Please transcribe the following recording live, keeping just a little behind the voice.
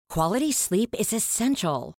Quality sleep is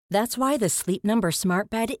essential. That's why the Sleep Number Smart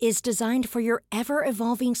Bed is designed for your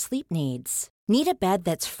ever-evolving sleep needs. Need a bed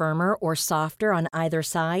that's firmer or softer on either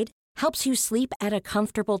side? Helps you sleep at a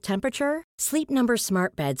comfortable temperature? Sleep Number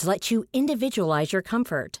Smart Beds let you individualize your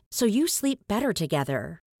comfort, so you sleep better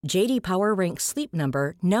together. J.D. Power ranks Sleep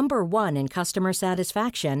Number number 1 in customer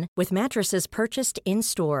satisfaction with mattresses purchased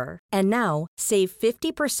in-store. And now, save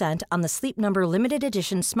 50% on the Sleep Number Limited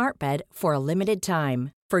Edition Smart Bed for a limited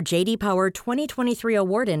time. For J.D. Power 2023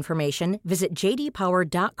 award information, visit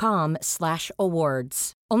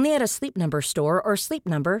jdpower.com/awards. Only at a Sleep Number store or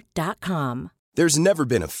sleepnumber.com. There's never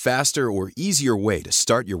been a faster or easier way to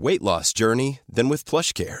start your weight loss journey than with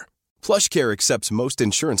PlushCare. PlushCare accepts most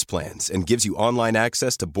insurance plans and gives you online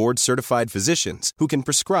access to board-certified physicians who can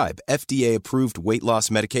prescribe FDA-approved weight loss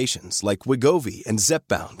medications like Wegovy and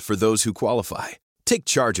Zepbound for those who qualify. Take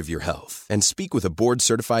charge of your health and speak with a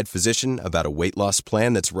board-certified physician about a weight loss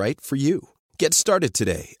plan that's right for you. Get started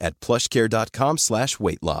today at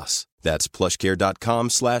plushcare.com/weight loss. That's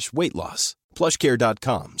plushcare.com/weight loss.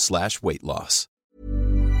 plushcare.com/weight loss.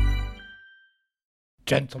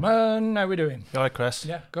 Gentlemen, how we doing? All right, Chris.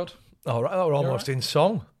 Yeah, good. All right, we're almost in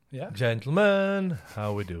song. Yeah. Gentlemen,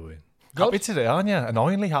 how we doing? Good. Happy today, aren't you?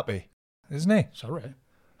 Annoyingly happy, isn't he? Sorry.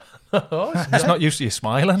 He's not used to you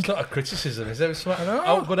smiling. It's not a criticism, is it? I know.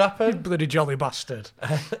 How good You happened? bloody jolly bastard.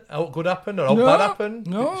 How good happened or how bad happened?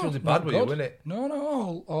 No. It's really not bad with you, good. isn't it?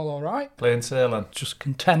 No, all right. Plain sailing. Just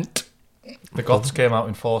content. The gods came out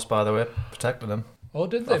in force, by the way, protecting him. Oh,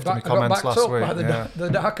 did they? After my Got comments backed last up week, by yeah. the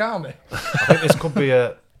Dark Army. I think this could be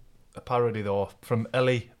a parody, though, from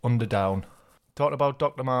Ellie Underdown. Talking about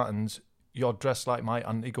Dr. Martens, you're dressed like my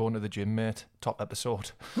auntie going to the gym, mate. Top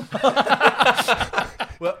episode.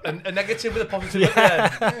 Well, a negative with a positive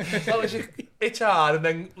at the end. Well, it's hard and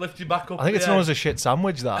then lift you back up. I think it's known as a shit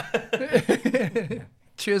sandwich, that.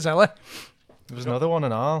 Cheers, Ellie. There was another one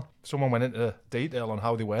and all. Someone went into detail on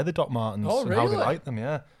how they wear the Doc Martens Oh, and how they really? like them,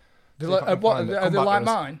 yeah. They See if I can what, find it. are Come they back like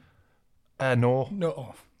to us. mine? No. No.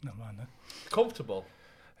 Oh, never mind then. Comfortable.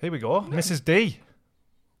 Here we go. Mrs. D.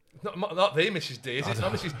 Not the Mrs. D, is it? It's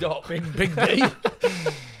not Mrs. Doc. Big D.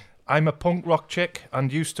 I'm a punk rock chick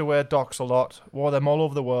and used to wear Docs a lot. Wore them all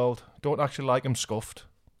over the world. Don't actually like them scuffed,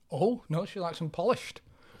 Oh, no, she likes them polished.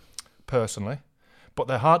 personally. But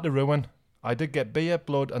they're hard to ruin. I did get beer,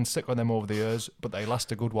 blood and sick on them over the years, but they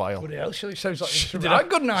last a good while. What else? She sounds like She a did right have-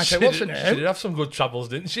 good night, she wasn't did- She did it? have some good travels,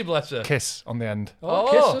 didn't she, bless her? Kiss on the end Oh,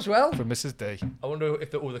 Oh. kiss as well. from Mrs. D. I wonder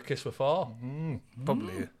if who the kiss were for.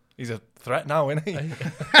 Probably. He's a threat now, isn't he?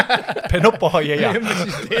 Pin up boy, yeah.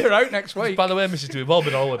 Mrs. D are out next week. By the way, Mrs. D, we've all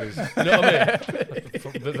been on holidays. You know what I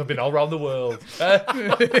mean? They've been all around the world.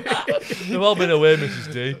 They've all been away,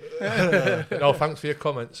 Mrs. D. No, thanks for your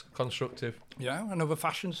comments. Constructive. Yeah, another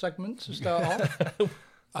fashion segment to start off.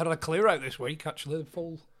 I had a clear out this week, actually.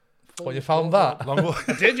 Full Well, you found that?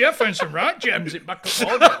 Did you? Found some right gems in back of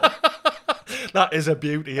Audio. That is a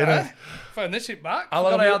beauty, isn't it? Found this in back. How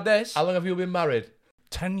long, Forgot have I you, had this. how long have you been married?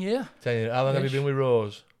 10 year. 10 years. How long have you been with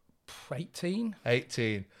Rose? 18.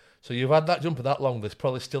 18. So you've had that jumper that long, there's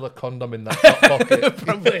probably still a condom in that top pocket.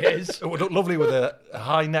 Probably is. It would look lovely with a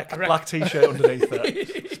high neck black t-shirt underneath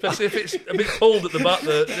it. Especially if it's a bit pulled at the back. You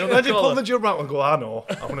know, the Imagine collar. pulling the jumper out and go, I know,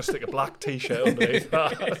 I'm going to stick a black t-shirt underneath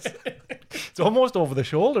that. It's almost over the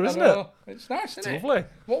sholler, isn't it? It's nice, isn't It's it? lovely.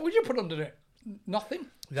 What would you put under it? Nothing.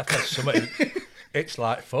 You have to have something. It's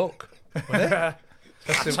like fuck.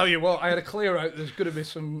 I tell you what, I had a clear out. There's going to be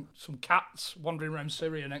some cats wandering around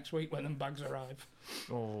Syria next week when them bags arrive.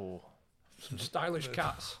 Oh. Some stylish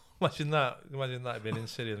cats. Imagine that being in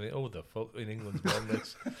Syria and oh the fuck in England's done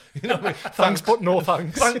this. You know what I mean? Thanks, but no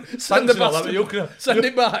thanks. Send the and all that, bastard. but you can Send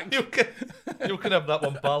it back. you can have that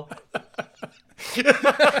one, pal.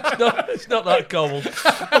 It's not that cold.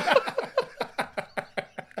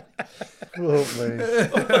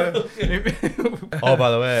 Oh,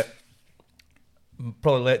 by the way, I'm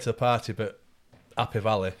probably late to the party, but Happy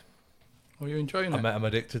Valley. Are you enjoying it? I'm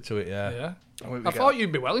addicted to it. Yeah. Yeah. I thought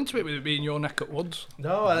you'd be well into it with it being your neck at woods.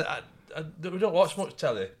 No, we don't watch much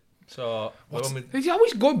telly, so He's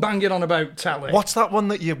always good banging on about telly. What's that one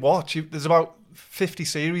that you watch? There's about 50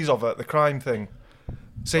 series of it, the crime thing.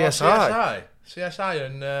 CSI. CSI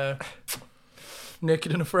and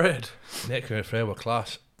Naked and Afraid. Naked and Afraid were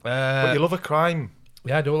class. But you love a crime.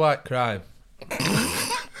 Yeah, I do like crime.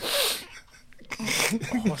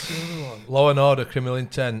 What's the other one? Law and Order, Criminal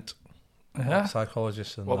Intent. Yeah.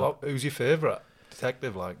 Psychologist and What that. about, who's your favourite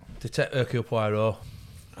detective, like? Detective Hercule Poirot.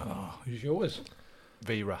 Oh, who's yours?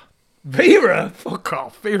 Vera. Vera? Fuck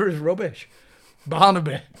off. Vera's rubbish.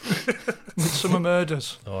 Barnaby. Midsummer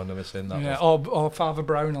Murders. Oh, I've never seen that Yeah, one. or Father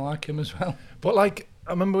Brown, I like him as well. But, like,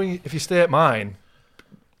 I remember if you stay at mine,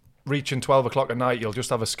 reaching 12 o'clock at night, you'll just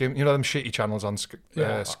have a skim. You know them shitty channels on Sky?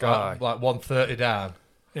 Like 1:30 down.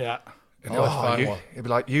 Yeah. And it'd be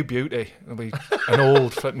like, you beauty. It'll be an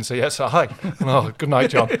old flipping CSI. Oh, good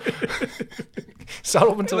night, John. Sat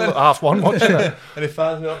up until 1:30 watching it. And he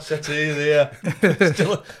finds me on settee there.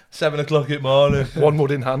 Still 7 o'clock in the morning. One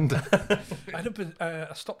wood in hand.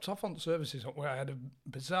 I stopped off on services where I had a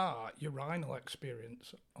bizarre urinal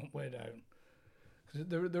experience on the way down.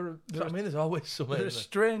 There's always something. They're a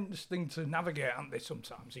strange thing to navigate, aren't they,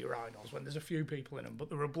 sometimes, the urinals, when there's a few people in them. But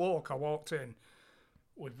there were a bloke I walked in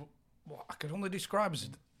with what I could only describe as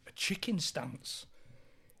a chicken stance.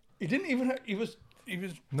 He didn't even... He was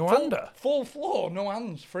no hander? Full floor, no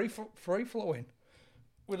hands, free flowing.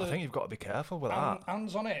 I think you've got to be careful with that.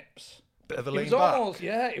 Hands on hips. Bit of a lean back.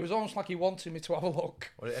 It was almost like he wanted me to have a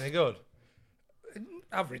look. Was it any good?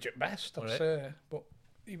 Average at best, I'd say. But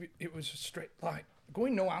it was strict, like,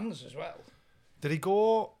 going no hands as well. Did he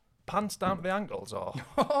go pants down to the ankles, or?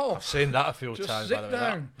 Oh, I've seen that a few just times. sit By the way.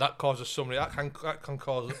 down. That causes somebody. That can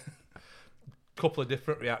cause a couple of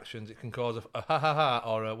different reactions. It can cause a ha ha ha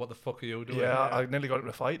or a what the fuck are you doing? Yeah, I nearly got into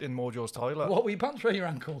a fight in Mojo's toilet. What were your pants around your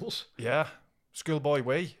ankles? Yeah, schoolboy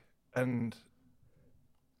wee, and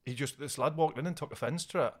this lad walked in and took offence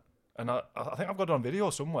to it, and I think I've got it on video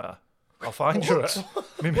somewhere. I'll find you it.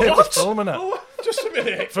 My mate was filming it. Just a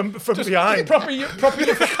minute. From behind. Proper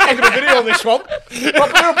I'm going to video this one.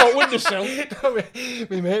 Proper up on windowsill.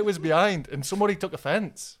 My mate was behind, and somebody took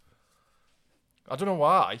offence. I don't know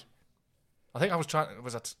why. I think I was trying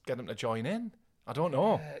to get him to join in. I don't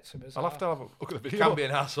know. Yeah, it's a bizarre. I'll have to have a look at the You video. can be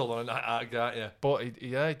an asshole on a night out, can't you? But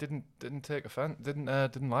he didn't take offence.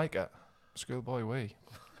 Didn't like it. Schoolboy wee.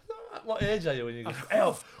 What age are you when you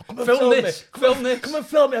go? Film this. Come and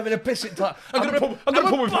film me having a piss in time. I'm gonna pull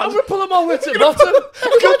them all the way to the bottom.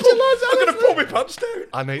 I'm going to pull my pants down.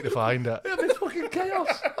 I need to find it. It'll be fucking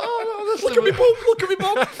chaos. Oh, no, Look at me bum. Look at me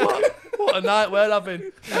bum. What a night we're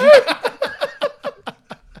having.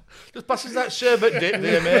 Just passes that sherbet dip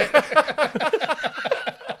there, mate.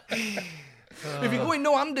 If you're going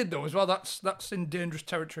no-handed though as well, that's in dangerous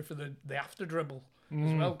territory for the after dribble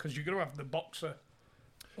as well, because you're going to have the boxer.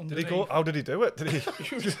 Did he go? How did he do it? Did he?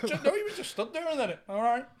 he was just stood there and then all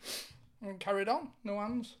right, and carried on, no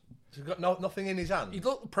hands. He's got nothing in his hand. He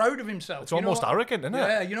looked proud of himself. It's almost arrogant, isn't it?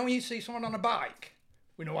 Yeah, you know when you see someone on a bike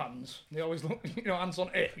with no hands, they always look, hands on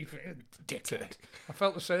hip. You think, dickhead. I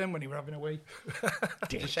felt the same when he were having a wee.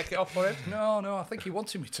 Did you check it off for him? No, I think he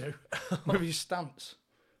wanted me to with his stance.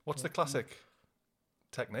 What's the classic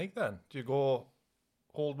technique then? Do you go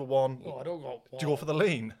hold with one? Oh, I don't go. Do you go for the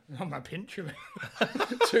lean? I'm a pincher, me.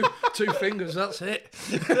 two fingers. That's it.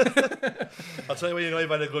 I'll tell you when you know you've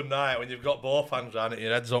had a good night when you've got both hands around it,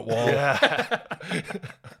 your head's up wall. Yeah.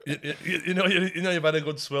 you know you've had a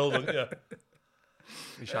good swill, don't you?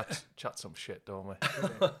 We chat some shit, don't we?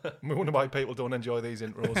 We wonder why people don't enjoy these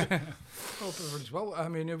intros. Well, I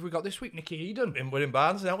mean, have we got this week Nicky Eden? We're in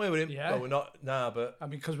Barnsley, aren't we? Yeah. Well, we're not now, but I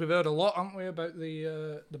mean, because we've heard a lot, haven't we, about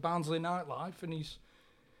the Barnsley nightlife, and he's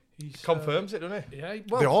confirms it, doesn't he? Yeah. They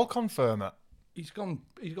Well, all confirm it. he's gone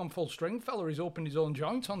full string, fella. He's opened his own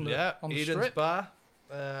joint on the Eden's strip. Bar.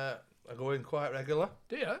 I go in quite regular.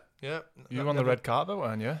 Do you? Yeah. You were on the red carpet,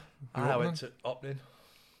 weren't you? I went to opening.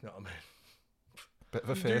 You know what I mean? Bit of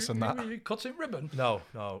a face on that. You cutting ribbon? No,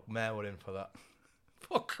 Mayor were in for that.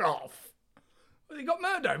 Fuck off. Well, you got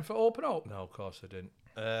Mayor down for open up? No, of course I didn't.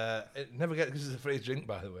 It never gets because it's a free drink,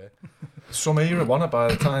 by the way. Some era won it by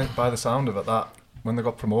the sound of it. That when they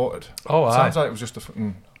got promoted. Oh, aye. Sounds like it was just a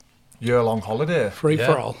fucking year-long holiday. Free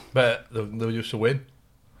for all. But they used to win,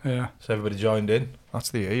 Yeah. so everybody joined in.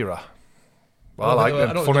 That's the era. Well, I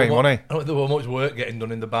like them. Funny, money. I don't think there was much work getting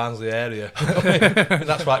done in the Barnsley area.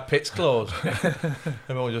 That's why Pitt's closed.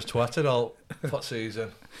 Everyone just twatted all for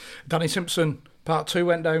season. Danny Simpson, part 2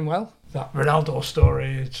 went down well. That Ronaldo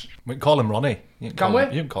story is... We can call him Ronnie. You Can we?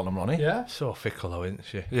 You can call him Ronnie. Yeah. So fickle, though, isn't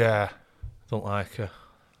she? Yeah. Don't like her.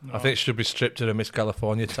 No. I think she should be stripped of the Miss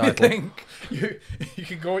California I title. think you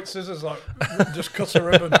can go with scissors, like, just cut a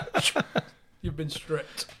ribbon. You've been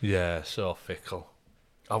stripped. Yeah, so fickle.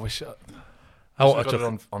 I wish... I want got to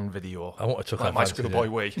it on video. I want to like my schoolboy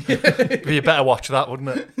wee. Yeah. You better watch that, wouldn't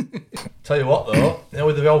it? Tell you what, though,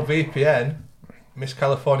 with the old VPN, Miss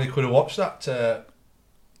California could have watched that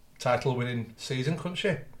title-winning season, couldn't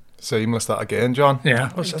she? Seamless that again, John.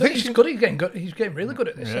 Yeah. I think he's good. He's getting really good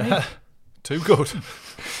at this, isn't he? Too good.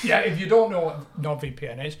 Yeah, if you don't know what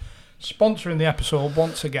NordVPN is, sponsoring the episode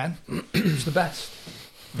once again, it's the best.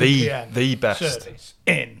 The best. Service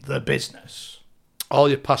in the business. All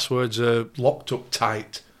your passwords are locked up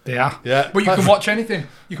tight. They are. Yeah. But you can watch anything.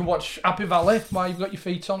 You can watch Happy Valley while you've got your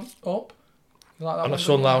feet up. You like that On one, a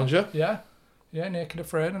sun don't you? lounger. Yeah. Yeah, Naked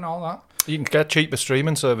Afraid and all that. You can get cheaper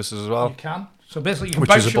streaming services as You well. can. So basically, you can Which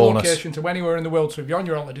is bounce a your bonus. location to anywhere in the world. So if you're on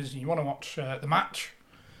your holidays and you want to watch the match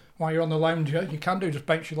while you're on the lounger, you can do. Just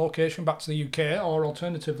bounce your location back to the UK, or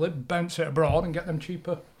alternatively, bounce it abroad and get them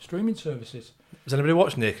cheaper streaming services. Has anybody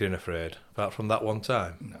watched Naked and Afraid apart from that one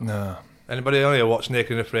time? No. Anybody only watched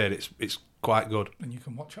Naked and Afraid? It's quite good. And you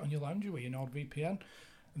can watch it on your lounger with your NordVPN.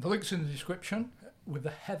 And the link's in the description with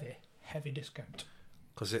a heavy discount.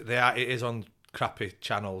 Because it is on crappy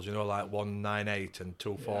channels, you know, like 198 and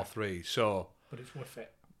 243. So But it's worth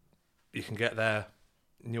it. you can get their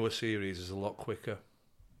newer series is a lot quicker.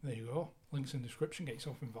 There you go. Links in the description. Get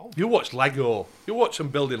yourself involved. You watch Lego. You watch them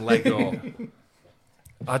building Lego.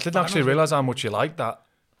 I didn't actually realise how much you like that.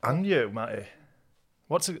 And you, Matty.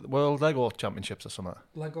 What's it? World Lego Championships or something?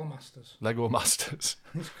 Lego Masters. Lego Masters.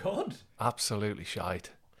 It's good. Absolutely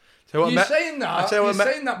shite. Tell you what, You're ma- saying that. I tell you You're what, ma-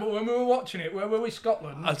 saying that, but when we were watching it, where were we,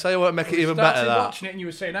 Scotland? I'll tell you what, make it we even started better. That watching it, and you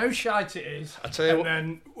were saying how shite it is. I tell you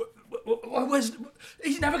and what- then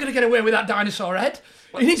he's never going to get away with that dinosaur head.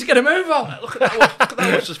 He needs to get a move on. look at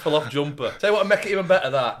that was just full off jumper. Tell you what, make it even better.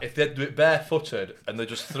 That if they do it barefooted and they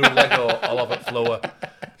just threw Lego all over the floor,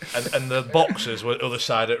 and the boxes were the other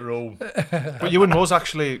side of the room. But you and Rose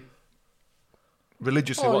actually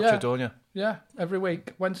religiously Oh, watch yeah. it, don't you? Yeah, every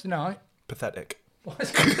week, Wednesday night. Pathetic. Why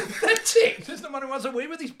is that pathetic? There's the man who has a wee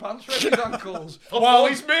with his pants around his ankles while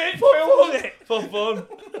his mate films it. For fun.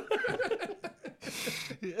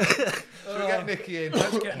 Should we get Nicky in?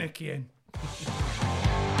 Let's get Nicky in.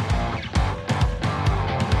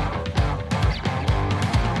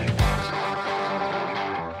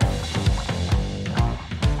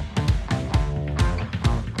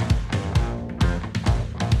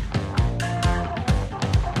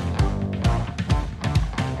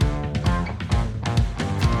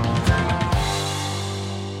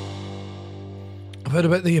 I've heard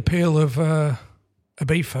about the appeal of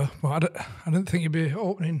Ibiza, but I didn't think you'd be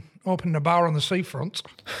opening a bar on the seafront.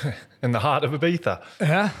 In the heart of Ibiza.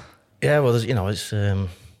 Yeah. Yeah, well, it's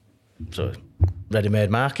sort of ready-made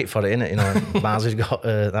market for it, innit? You know, Mars has got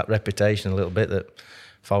that reputation a little bit that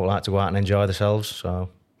folk like to go out and enjoy themselves. So,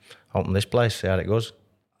 open this place, see how it goes.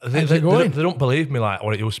 They don't believe me like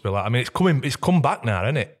what it used to be like. I mean, it's come back now,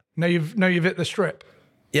 isn't it? Now you've hit the strip.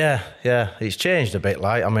 Yeah, it's changed a bit.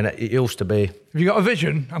 Like, I mean, it used to be. Have you got a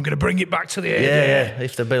vision? I'm going to bring it back to the '80s. Yeah.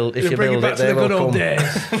 If you build bring it it, back to they the will good old come.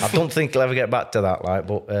 days. I don't think it'll ever get back to that. Like,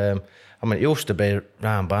 but I mean, it used to be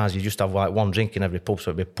round bars. You just have like one drink in every pub,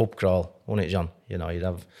 so it'd be pub crawl, wouldn't it, John? You know,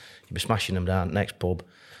 you'd be smashing them down at the next pub.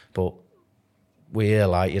 But we here,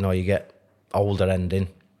 like, you know, you get older ending,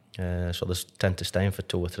 so they tend to stay in for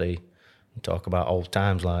 2 or 3 and talk about old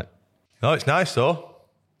times, like. No, it's nice though.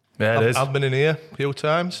 Yeah, it is. I've been in here a few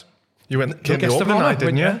times. You went came to Guest of opening honour, night,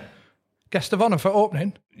 didn't weren't you? Guest of honour for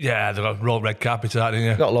opening. Yeah, they got rolled red carpet out, didn't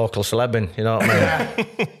you? Got local celeb in, you know what I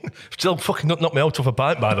mean? Still fucking knocked me out of a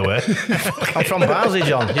pint, by the way. I'm from Barnsley,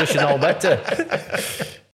 John. You should know better.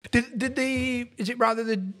 Is it right that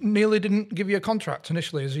they nearly didn't give you a contract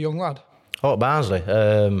initially as a young lad? Oh, Barnsley.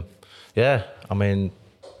 Yeah, I mean,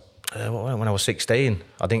 when I was 16,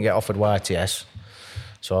 I didn't get offered YTS.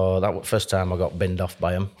 So that was the first time I got binned off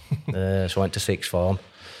by them. So I went to sixth form.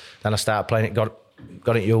 Then I started playing it,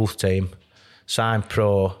 got it youth team, signed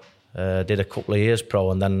pro, did a couple of years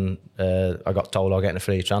pro, and then I got told I was getting a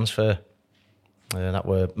free transfer. That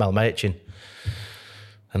were Mel Machin.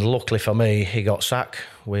 And luckily for me, he got sacked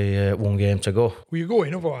with 1 game to go. Were you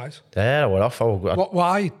going otherwise? Yeah, I were off.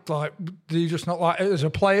 Why? Like, do you just not like it as a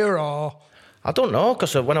player, or? I don't know,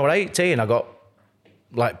 because when I was 18, I got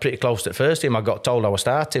like pretty close to the first team. I got told I was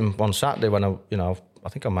starting one Saturday when I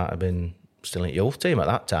think I might have been still in youth team at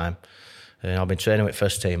that time. I've been training with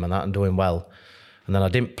first team and that and doing well. And then I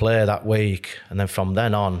didn't play that week. And then from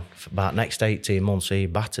then on, for about next 18 months, he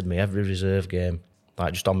battered me every reserve game,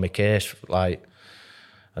 like just on my case, like.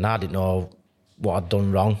 And I didn't know what I'd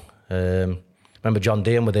done wrong. Remember John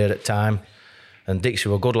Dean were there at the time, and Dixie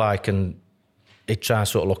were good, like, and he'd try and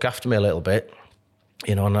sort of look after me a little bit.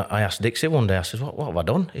 You know, and I asked Dixie one day, I said, what have I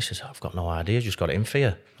done? He says, I've got no idea, just got it in for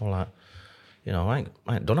you. I'm like, you know, I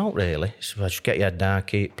ain't done out really. He said, well, just get your head down,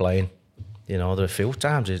 keep playing. You know, there were a few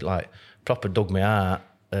times he's like, proper dug me out.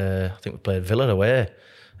 I think we played Villa away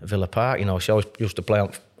at Villa Park. You know, she always used to play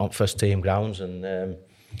on first team grounds, and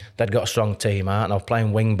they'd got a strong team out, and I was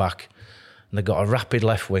playing wing back, and they got a rapid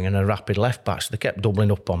left wing and a rapid left back, so they kept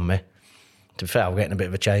doubling up on me. To be fair, I was getting a bit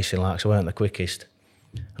of a chasing, like, so I weren't the quickest.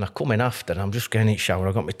 And I come in after, and I'm just getting in the shower,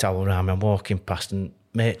 I got my towel around me, I'm walking past, and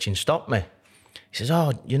Machin stopped me. He says,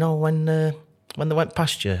 oh, you know when when they went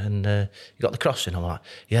past you and you got the crossing? I'm like,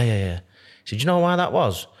 yeah. He said, do you know why that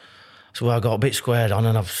was? So I got a bit squared on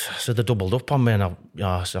and I said they doubled up on me and I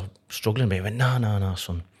was struggling a bit. He went, no,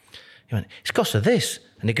 son. He went, it's because of this.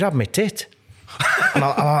 And he grabbed my tit. And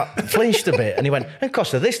I flinched a bit and he went, and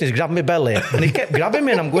because of this, and he's grabbed my belly. And he kept grabbing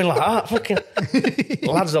me and I'm going like that. Fucking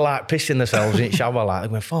lads are like pissing themselves in the shower like, they're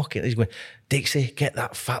going, fuck it. He's going, Dixie, get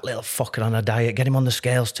that fat little fucker on a diet, get him on the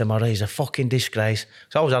scales tomorrow, he's a fucking disgrace.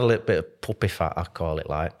 So I always had a little bit of puppy fat, I call it,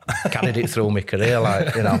 like, carried it through my career,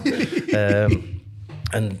 like, you know.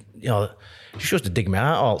 And, you know, he used to dig me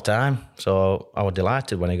out all the time. So I was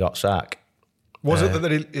delighted when he got sacked. Was it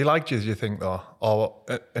that he liked you, do you think, though?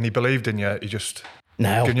 And he believed in you, he just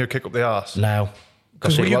giving you a kick up the arse? No.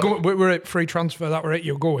 Because we were at free transfer, that were it,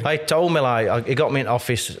 you're going. He told me, like, he got me in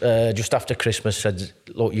office just after Christmas, said,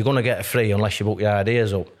 look, you're going to get a free unless you book your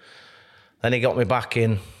ideas up. Then he got me back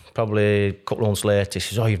in probably a couple of months later. He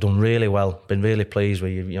says, oh, you've done really well, been really pleased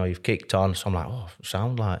with you, you know, you've kicked on. So I'm like, oh,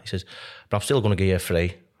 sound like. He says, but I'm still going to give you a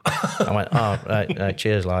free. I went, oh, right,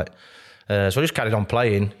 cheers, like. So I just carried on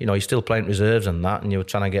playing. You know, you're still playing reserves and that, and you were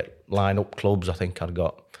trying to get line-up clubs. I think I'd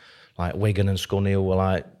got, like, Wigan and Scunny, who were,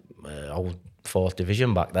 like, old 4th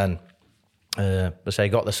division back then. But say,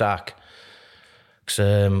 got the sack.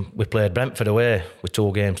 Because we played Brentford away with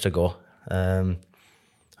 2 games to go. And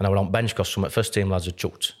I went on bench because some of the first team lads had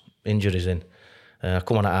chucked injuries in. I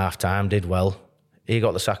come on at half-time, did well. He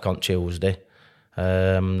got the sack on Tuesday.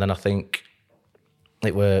 Then I think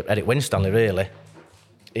it were Eric Winstanley, really.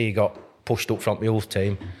 He got pushed up from the youth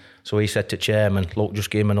team. So he said to chairman, look,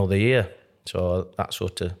 just give him another year. So that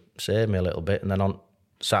sort of saved me a little bit. And then on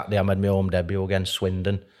Saturday, I made my home debut against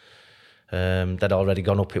Swindon. They'd already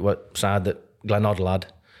gone up it side that Glenn Hoddle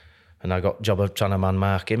had. And I got job of trying to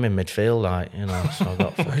man-mark him in midfield, like, you know. So I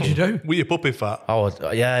got fucking... What'd you do? Were you puppy fat? I was,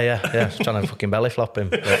 yeah. Trying to fucking belly flop him.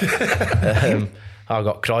 But, I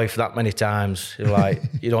got Cruyff that many times. Like,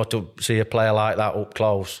 you know, to see a player like that up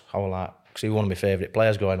close, I was like, because he was one of my favourite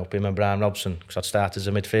players growing up, him and Brian Robson, because I'd started as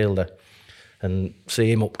a midfielder. And see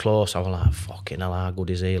him up close, I was like, fucking hell, how good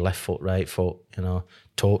is he? Left foot, right foot, you know,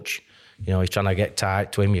 touch. You know, he's trying to get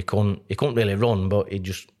tight to him. You couldn't really run, but he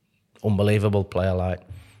just unbelievable player, like.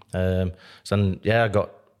 So then, I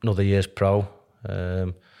got another year's pro.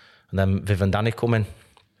 And then Viv and Danny come in.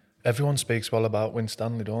 Everyone speaks well about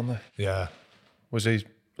Winstanley, don't they? Yeah. Was he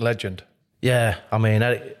legend? Yeah, I mean,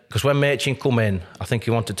 because when Machin come in, I think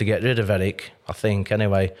he wanted to get rid of Eric, I think,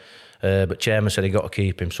 anyway. But chairman said he got to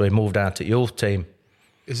keep him, so he moved down to youth team.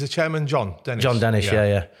 Is the chairman John Dennis? John Dennis,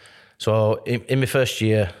 yeah. So in my first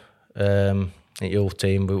year at youth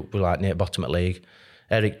team, we were like near bottom of the league.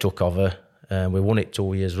 Eric took over, and we won it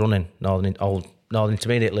 2 years running, Northern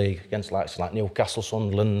Intermediate League, against like Newcastle,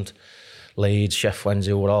 Sunderland, Leeds, Sheffield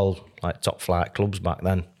Wednesday, who were all like top flight clubs back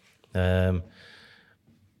then.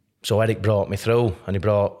 So Eric brought me through, and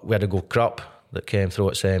we had a good crop that came through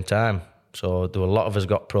at the same time. So there were a lot of us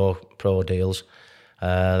got pro deals.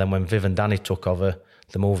 Then when Viv and Danny took over,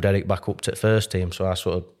 they moved Eric back up to the first team.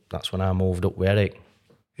 So that's when I moved up with Eric.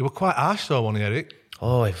 You were quite harsh though, wasn't you, Eric?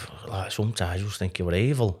 Oh, like sometimes I just think you were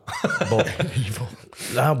evil. But evil.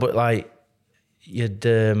 No, but like you'd.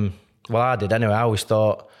 Well, I did anyway. I always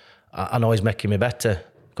thought I know he's making me better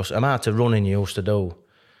because the amount of running you used to do,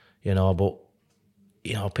 you know. But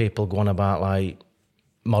you know, people going about like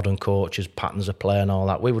modern coaches, patterns of play and all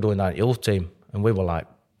that. We were doing that at youth team, and we were like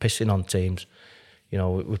pissing on teams. You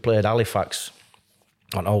know, we played Halifax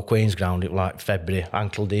on Old Queen's ground. It was like February,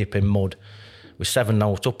 ankle deep in mud. We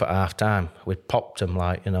 7-0 up at half time. We popped them,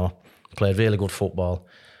 like, you know, played really good football.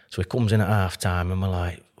 So he comes in at half time and we're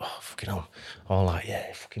like, oh, fucking hell. All like,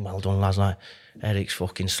 yeah, fucking well done, lads. Like, Eric's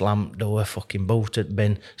fucking slammed door, fucking booted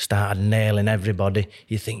bin, started nailing everybody.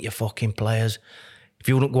 You think you're fucking players. If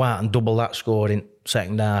you wouldn't go out and double that score in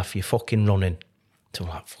second half, you're fucking running. So I'm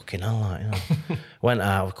like, fucking hell, like, you know. Went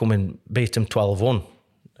out, we come in, beat them 12-1.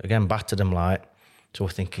 Again, battered them, like. So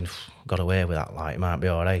we're thinking, got away with that, like, it might be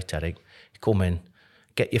all right, Eric. Come in,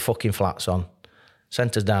 get your fucking flats on,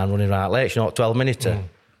 sent us down running right lakes, you know, 12 minutes.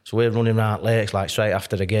 So we're running right lakes like straight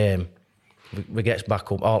after the game. We gets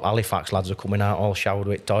back up, all Halifax lads are coming out all showered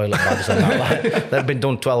with toilet bags and that, like. They've been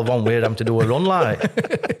done 12-1, we're having to do a run, like.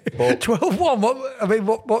 But 12-1,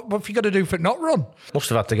 what have you got to do for it not run? Must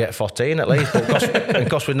have had to get 14 at least, but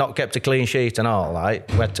because we'd not kept a clean sheet and all, like,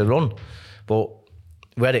 we had to run. But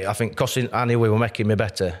I think because I knew we were making me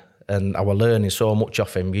better, and I was learning so much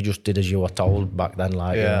off him. You just did as you were told back then,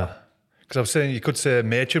 like. Yeah. Because I was saying, you could say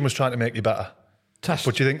Machin was trying to make you better.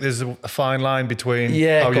 But do you think there's a fine line between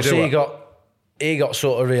how you do it? He got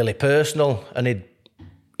sort of really personal, and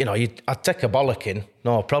I'd take a bollocking,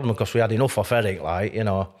 no problem, because we had enough off Eric, like, you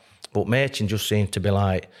know. But Machin just seemed to be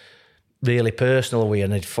like really personal with you,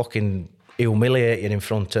 and he'd fucking humiliate you in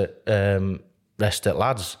front of rest of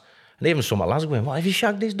lads. And even some lads going, "What, have you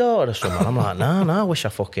shagged his daughter or something?" I'm like, no, I wish I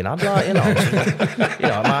fucking had, like, you know.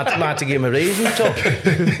 I might to give him a reason to.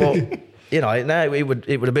 But, you know, no, it would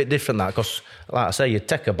a bit different that, because, like I say, you'd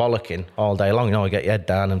take a bollocking all day long, you know, you get your head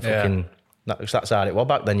down and fucking, that's how it was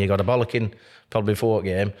back then. You got a bollocking probably before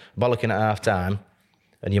game, bollocking at half time,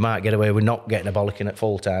 and you might get away with not getting a bollocking at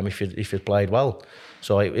full time if you played well.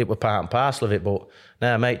 So it was part and parcel of it. But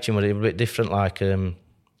now, Machin was a bit different, like, you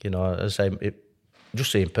know, as I say, it just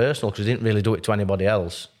seemed personal, because he didn't really do it to anybody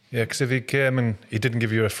else. Yeah, because if he came and he didn't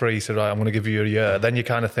give you a free, he said, right, I'm going to give you a year, then you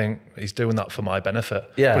kind of think, he's doing that for my benefit.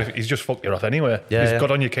 Yeah. But if he's just fucked you off anyway. Yeah, he's yeah.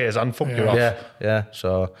 got on your case and fucked you off. Yeah.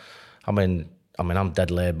 So, I mean, I'm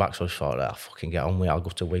dead laid back, so I just thought, I'll fucking get on with it. I'll go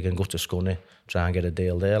to Wigan, go to Scunny, try and get a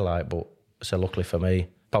deal there, like. But so luckily for me,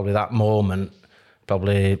 probably that moment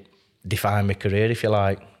probably defined my career, if you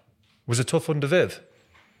like. Was it tough under Viv?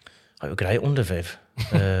 It was great under Viv.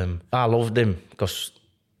 I loved him, because,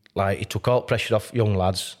 like, he took all pressure off young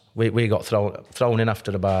lads. We got thrown in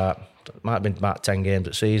after might have been about 10 games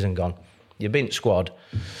at season gone. You've been squad,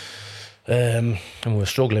 and we were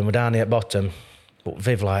struggling. We're down here at bottom, but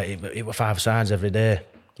Viv, like, it were 5 sides every day,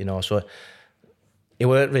 you know. So he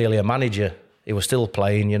weren't really a manager. He was still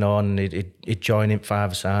playing, you know, and he'd join in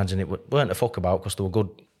 5 sides, and it weren't a fuck about, because they were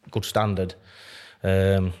good standard.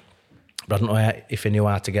 But I don't know if he knew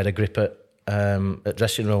how to get a grip at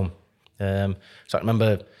dressing room. So I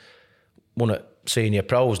remember one of senior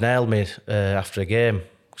pros nailed me after a game,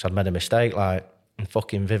 because I'd made a mistake, like, and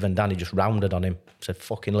fucking Viv and Danny just rounded on him, said,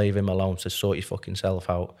 fucking leave him alone, said, sort your fucking self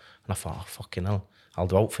out. And I thought, oh, fucking hell, I'll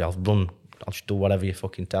do it for you, I'll run, I'll just do whatever you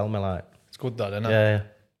fucking tell me, like. It's good that, isn't it? Yeah.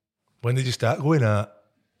 When did you start going at?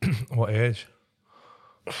 What age?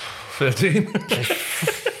 13?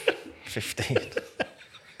 15.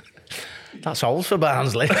 That's old for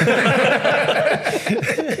Barnsley.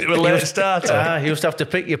 It was a late starter. You used to have to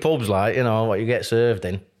pick your pubs, like, you know, what you get served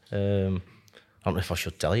in. I don't know if I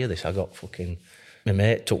should tell you this. I got fucking... My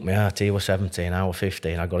mate took me out. He was 17, I was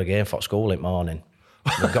 15. I got a game for school in the morning.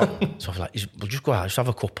 So I was like, we'll just go out, just have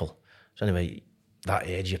a couple. So anyway, that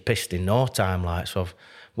age, you're pissed in no time, like. So I'm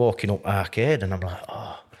walking up arcade, and I'm like,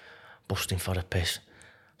 oh, busting for a piss.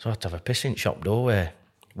 So I had to have a piss in shop doorway.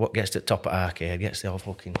 What gets to the top of arcade gets the old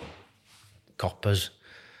fucking coppers.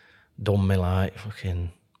 Done me, like,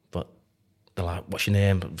 fucking... But they're like, what's your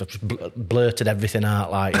name? Just blurted everything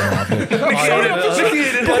out, like, you know.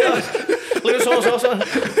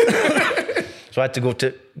 So I had to go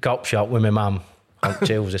to cop shop with my mum on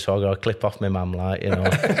Tuesday, so I got a clip off my mum, like, you know.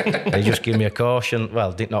 They just give me a caution.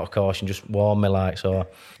 Well, not a caution, just warn me, like, so.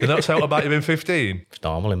 Did that sound about you being 15? It's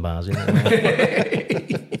normal in bars, isn't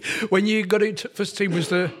it? When you got into first team, was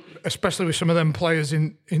there, especially with some of them players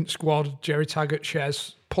in squad, Jerry Taggart,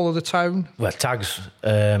 Shez, pull of the town? Well, Tags,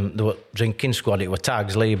 they were drinking squad. It were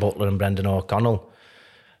Tags, Lee Butler and Brendan O'Connell.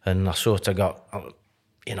 And I sort of got,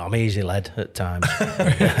 you know, I'm easy led at times.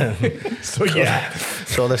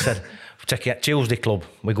 So they said, we'll take you at Tuesday Club.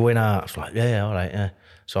 We're going out. I was like, yeah, all right, yeah.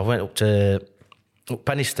 So I went up to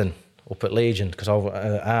Penistone, up at Legion, because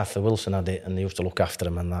Arthur Wilson had it, and they used to look after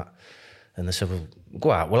him and that. And they said, well,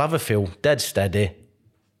 go out, we'll have a few, dead steady,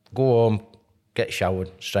 go home, get showered,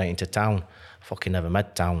 straight into town. I fucking never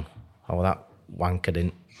met town. I was that wankered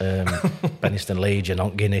in Penistone Legion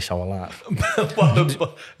on Guinness, I was like.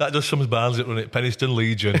 That does some Barnsley, doesn't it? Penistone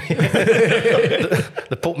Legion.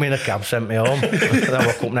 They put me in a cab, sent me home. Then I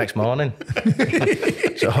woke up next morning.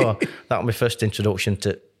 So that was my first introduction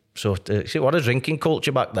to see what a drinking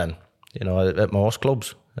culture back then, you know, at most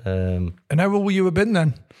clubs. And how old were you have been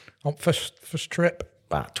then? On first trip?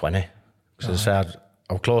 About 20. Because I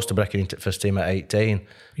was close to breaking into the first team at 18.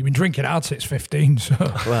 You've been drinking hard since 15, so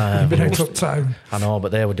Well, you've been out of town. I know,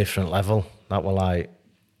 but they were different level. That were like,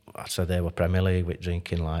 I said they were Premier League with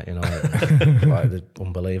drinking, like, you know, like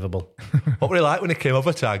unbelievable. What were he like when he came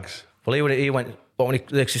over, Tags? Well, he went, but when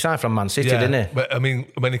he signed from Man City, didn't he? But I mean,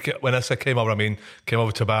 when I say came over, I mean came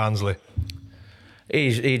over to Barnsley.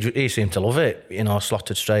 He seemed to love it, you know,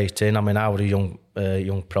 slotted straight in. I mean, I was a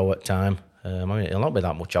young pro at the time. I mean, he'll not be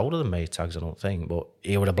that much older than me, Tags, I don't think, but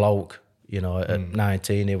he was a bloke, you know, at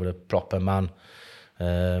 19, he was a proper man.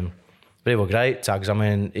 But he was great, Tags. I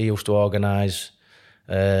mean, he used to organise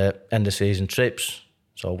end of season trips,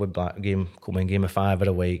 so we'd like come and give him a £5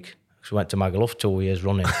 a week. So we went to Magaluf 2 years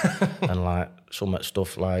running, and like some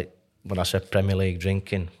stuff like, when I said Premier League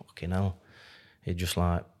drinking, fucking hell, it just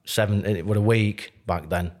like it was a week back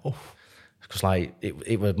then. Because like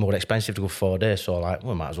it was more expensive to go for 4 days, so like,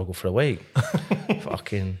 we might as well go for a week.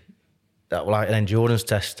 Fucking, that was like an endurance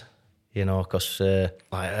test. you know, because,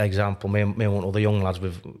 like, example, me and one of the young lads,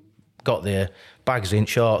 we've got there, bags in,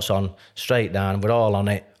 shorts on, straight down, we're all on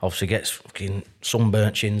it. Obviously gets fucking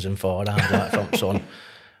sunburnt chins and forearms like from sun.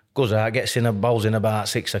 Goes out, gets in, bowls in about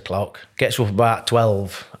 6 o'clock, gets up about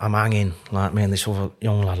 12. I'm hanging, like me and this other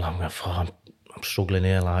young lad, like, I'm struggling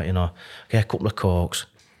here, like, you know, get a couple of cokes.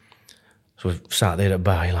 So we've sat there at the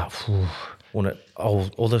bar, like, phew. One of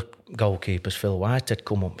other goalkeepers, Phil Whitehead,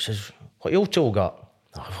 come up and says, "What you two got?"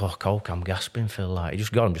 Oh, coke, I'm gasping, Phil. Like, he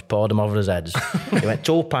just got them, just poured them over his heads. He went,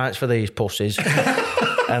 2 pints for these pussies.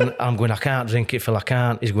 And I'm going, I can't drink it, Phil, I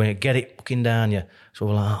can't. He's going, get it fucking down you. So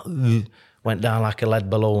we're like, ugh. Went down like a lead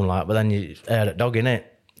balloon, like, but then you air it dog in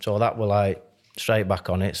it. So that were like straight back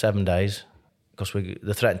on it, 7 days. Because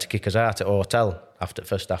they threatened to kick us out at a hotel after the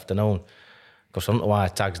first afternoon. Because I don't know why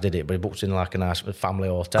Tags did it, but he booked in like a nice family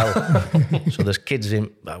hotel. So there's kids in,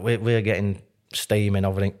 we're getting steaming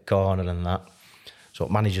over in the corner and that. So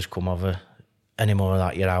managers come over, any more of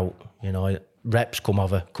that, you're out. You know, reps come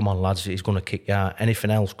over, come on lads, he's going to kick you out. Anything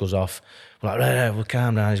else goes off. We're like, right, we'll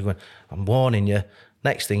calm down. He's going, I'm warning you.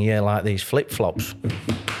 Next thing you hear, like these flip-flops.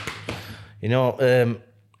 You know,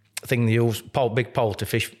 thing they use, big pole to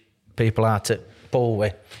fish people out at pool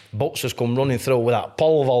with. Butts has come running through with that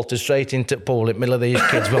pole vaulted straight into the pool in the middle of these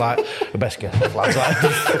kids. We're like, we best get off, lads.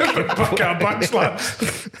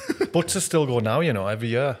 Backslap. Butts are still going now, you know, every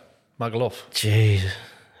year. Magaluf. Jeez.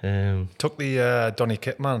 Took the Donny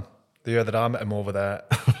Kitman the year that I met him over there,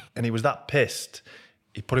 and he was that pissed.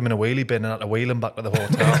 He put him in a wheelie bin and had to wheel him back to the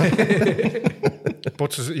hotel.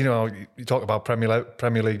 Butts is, you know, you talk about Premier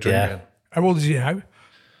League drinking. Yeah. How old is he now?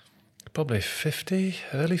 Probably 50,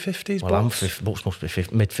 early 50s. Well, Butts. I'm 50, Butts must be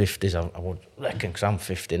 50, mid-50s, I would reckon, because I'm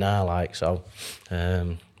 50 now, like, so.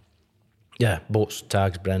 Yeah, Butts,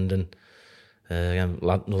 Tags, Brendan.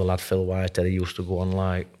 Another lad, Phil Whitehead, he used to go on,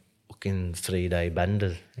 like, fucking 3-day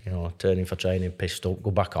benders, you know, turning for training, pissed up,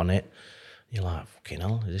 go back on it. You're like, fucking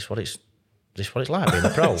hell, is this what it's like being a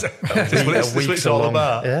pro? This week's all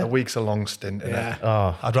about. Yeah. A week's a long stint, isn't it?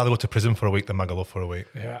 Oh, I'd rather go to prison for a week than Magaluf for a week.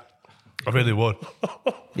 Yeah. I really would.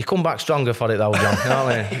 you come back stronger for it though, John, you know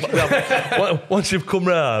what I mean? Once you've come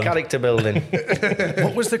round. Character building.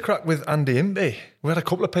 What was the crack with Andy Impey? We had a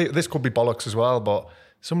couple of people, this could be bollocks as well, but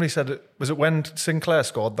somebody said, was it when Sinclair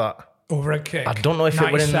scored that? Overhead kick. I don't know if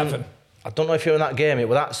it was in. 97. I don't know if it was in that game. It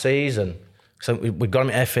was that season. So we got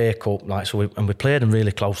him at FA Cup, like, so we played them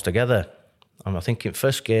really close together. And I think in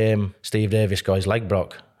first game, Steve Davis got his leg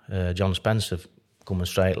broke. John Spencer coming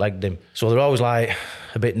straight legged him. So they're always like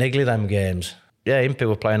a bit niggly, them games. Yeah, Impey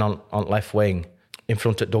were playing on left wing in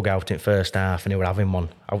front of dugout in first half, and he were having one.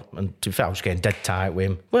 And to be fair, I was getting dead tight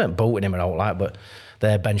with him. We weren't booting him out, like, but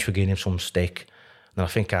their bench were giving him some stick. And I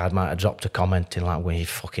think I might have dropped a comment in like, "Well, you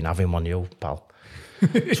fucking having one, you pal."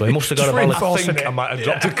 So he must have got a bollock. I think I might have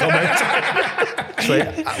dropped a comment. So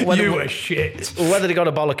You were shit. whether they got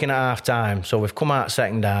a bollock in at half time, so we've come out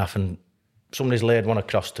second half and somebody's laid one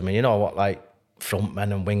across to me. You know what, like, front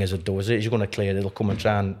men and wingers would do, is it? You're going to clear it, they'll come and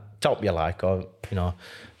try and top you, like, or, you know,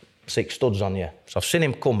 6 studs on you. So I've seen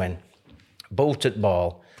him coming, booted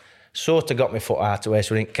ball, sort of got my foot out of the way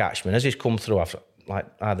so he didn't catch me. And as he's come through, I've like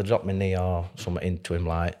either dropped my knee or something into him,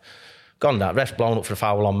 like, gone that, ref's blown up for a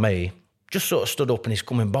foul on me. Just sort of stood up and he's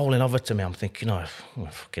coming bowling over to me. I'm thinking, oh,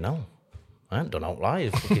 fucking hell, I ain't done out lie.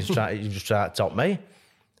 He's just trying to top me.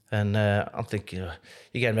 And I'm thinking,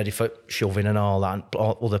 you're getting ready for shoving and all that, and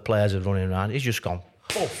all other players are running around. He's just gone,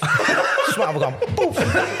 poof. I've gone, poof.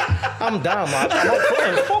 I'm down, like, I'm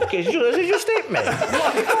not fuck it, has he just hit me?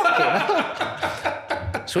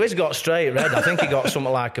 So he's got straight red. I think he got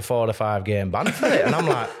something like a 4 or 5 game ban for it. And I'm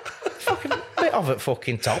like, fucking bit of it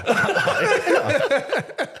fucking top. You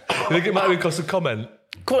think it might have been because of comment?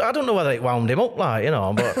 I don't know whether it wound him up, like, you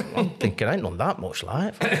know, but I'm thinking, I ain't done that much,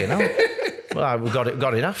 like, fucking hell. Well, we got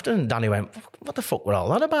it after, and Danny went, what the fuck were all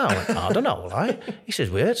that about? I went, I don't know, like. He says,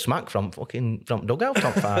 we heard smack from dugout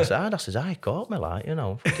on far side. I says, he caught me, like, you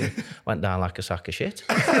know, fucking went down like a sack of shit.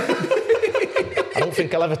 I don't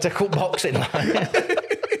think I'll ever take up boxing, like.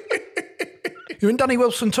 You and Danny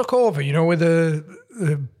Wilson took over, you know, with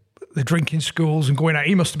the drinking schools and going out.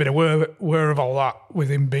 He must have been aware of all that with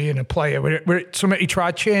him being a player. Were it something he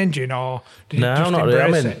tried changing, or did he just not really. I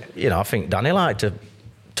embrace mean, it? you know, I think Danny liked to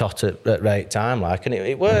tot at right time, like, and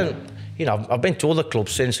it weren't, you know, I've been to other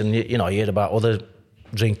clubs since, and, you know, you heard about other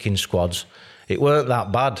drinking squads. It weren't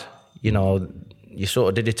that bad, you know. You sort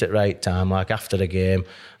of did it at right time, like after the game.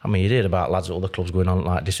 I mean, you heard about lads at other clubs going on,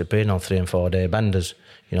 like, disappearing on 3 and 4 day benders.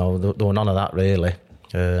 You know, there were none of that, really.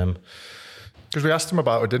 Because we asked him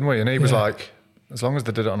about it, didn't we? And he was like, as long as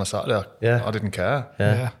they did it on a Saturday, Yeah. I didn't care.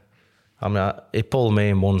 Yeah. I mean, he pulled me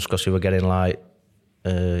in once because he were getting, like,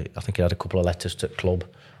 I think he had a couple of letters to the club,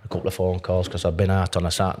 a couple of phone calls because I'd been out on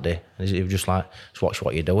a Saturday. And he was just like, just watch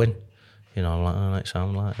what you're doing. You know, I'm like, oh, it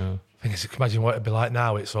sounds like, you know. I think it's, imagine what it'd be like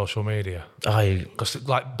now with social media. Because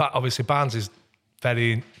like, obviously Barnes is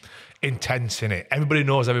very intense in it. Everybody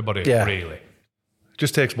knows everybody, really.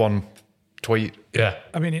 Just takes one tweet. Yeah.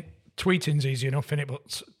 I mean, tweeting's easy enough, innit?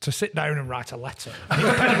 But to sit down and write a letter, you need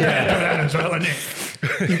a pen and paper then as well,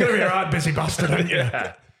 innit? You're going to be a right busy bastard, aren't you?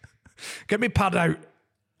 Get me pad out.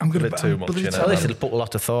 I'm going to bit too much, you know. at least he'll put a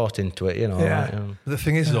lot of thought into it, you know. Yeah. Like, you know. The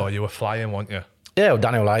thing is, though, you were flying, weren't you? Yeah, well,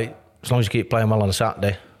 Danny was like, as long as you keep playing well on a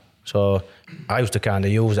Saturday. So I used to kind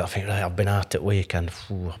of use it. I think, right, I've been out at weekend.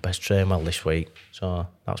 I best train well this week. So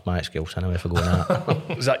that's my excuse anyway for going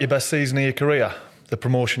out. Was that your best season of your career? The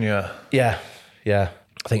promotion year? Yeah.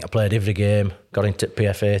 I think I played every game. Got into the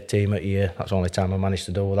PFA team at year. That's the only time I managed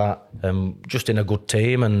to do that. Just in a good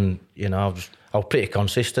team, and you know, I was pretty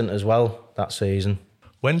consistent as well that season.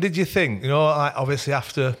 When did you think, you know, like obviously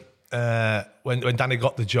after when Danny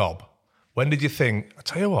got the job, when did you think, I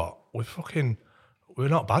tell you what, we're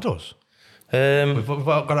not bad, us. We've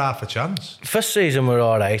got half a chance. First season we were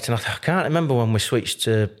all right, and I can't remember when we switched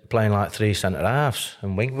to playing like 3 centre halves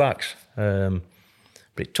and wing backs. But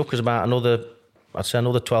it took us about another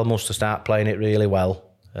 12 months to start playing it really well,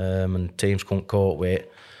 and teams couldn't cope with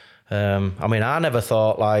it. I mean, I never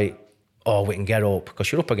thought like, oh, we can get up,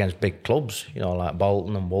 because you're up against big clubs, you know, like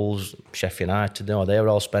Bolton and Wolves, Sheffield United. You know, they were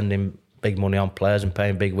all spending big money on players and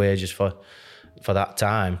paying big wages for that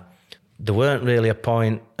time. There weren't really a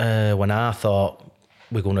point when I thought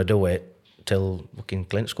we're going to do it till fucking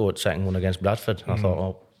Clint scored second one against Bradford. I thought,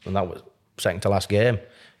 well, and that was second to last game.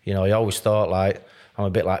 You know, you always thought like, I'm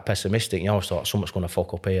a bit like pessimistic. You always thought something's going to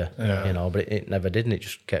fuck up here, you know, but it never did, and it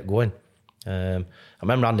just kept going. I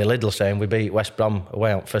remember Andy Liddell saying we beat West Brom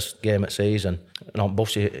away on first game of season, and on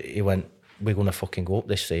bus he went, we're going to fucking go up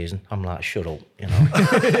this season. I'm like, shut up, you know.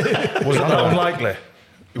 Was it that unlikely?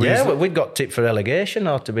 Yeah, we'd got tipped for relegation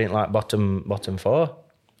or to be like bottom 4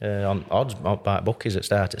 on odds by bookies at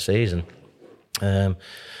start of season.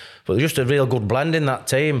 But just a real good blend in that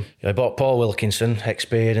team. I bought Paul Wilkinson,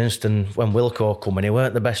 experienced, and when Wilco come in, he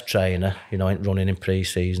weren't the best trainer, you know, running in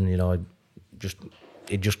pre-season, you know,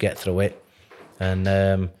 he'd just get through it. And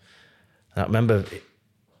I remember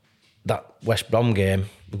that West Brom game,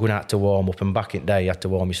 we're going out to warm up, and back in the day you had to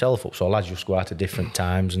warm yourself up, so lads just go out at different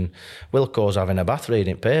times, and Wilco's having a bath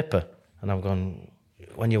reading paper, and I'm going,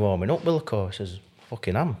 when you're warming up, Wilco? He says,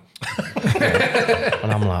 fucking am.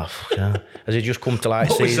 And I'm like, yeah. Has he just come to like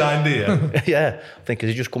what we signed here? Yeah, I think has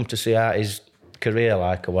he just come to see out his career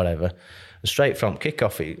like or whatever. And straight from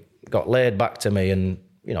kick-off, he got laid back to me, and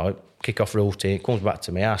you know, kick-off routine, it comes back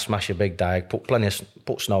to me, I smash a big dag,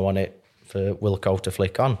 put snow on it for Wilco to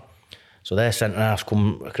flick on. So their centre-halves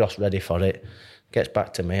come across ready for it, gets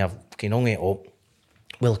back to me, I've fucking hung it up,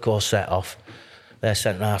 Wilco set off, their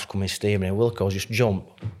centre-halves coming steaming, and Wilco just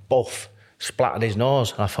jumped, buff, splattered his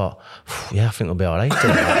nose, and I thought, yeah, I think we'll be all right.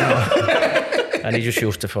 And he just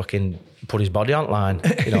used to fucking put his body on line,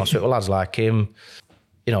 you know, so it were lads like him,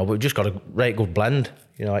 you know, we've just got a great good blend,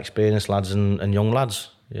 you know, experienced lads and young lads,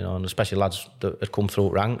 you know, and especially lads that had come through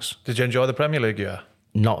ranks. Did you enjoy the Premier League year?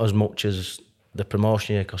 Not as much as the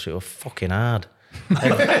promotion year, because it was fucking hard.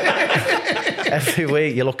 Every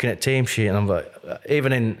week you're looking at team sheet, and I'm like,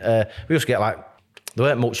 even in, we used to get like, there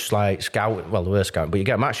weren't much like scouting, well, there were scouting, but you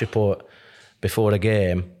get a match report before a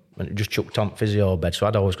game, and it just chucked on physio bed, so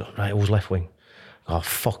I'd always go, right, who's left wing? Oh,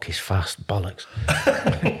 fuck, he's fast, bollocks.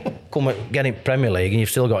 Come and get in Premier League, and you've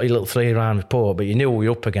still got your little 3-round report, but you knew who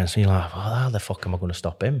you're up against, and you're like, well, how the fuck am I going to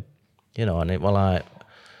stop him? You know, and it was like,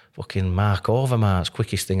 fucking Mark Overmars,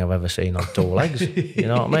 quickest thing I've ever seen on 2 legs. You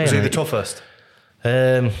know what I mean? Was he the toughest?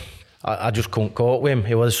 I just couldn't cope with him.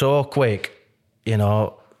 He was so quick, you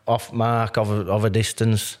know, off mark, of a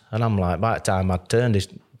distance. And I'm like, by the time I'd turned, he's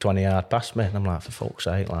 20 yard past me. And I'm like, for fuck's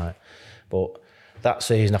sake, like. But that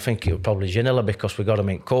season, I think it was probably Ginola, because we got him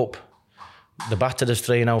in cup. They battered us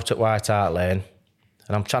 3-0 at White Hart Lane.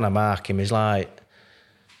 And I'm trying to mark him. He's like,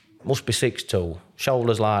 must be 6'2",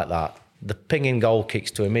 shoulders like that. The pinging goal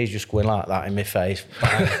kicks to him, he's just going like that in my face.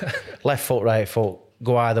 Left foot, right foot,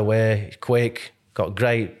 go either way, he's quick, got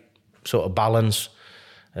great sort of balance.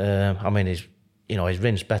 I mean, he's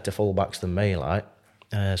rinsed better fullbacks than me, like.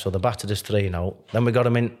 So they battered us 3-0. Then we got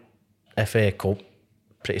him in FA Cup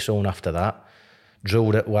pretty soon after that.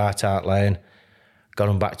 Drew at White Hart Lane, got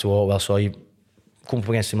him back to Oakwell. So you come up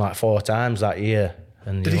against him like 4 times that year.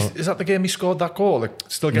 And Is that the game he scored that goal? It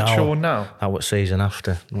still gets shown now? That was season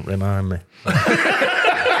after. Don't remind me.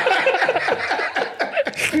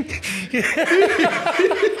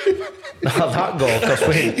 Not that goal,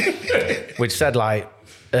 because we'd said, like,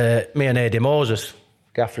 me and Eddie Moses,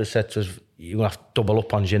 Gaffer said to us, you're going to have to double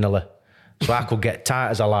up on Ginola. So I could get tight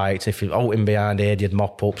as I liked. If he out him behind, Eddie would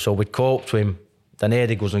mop up. So we'd cope to him. Then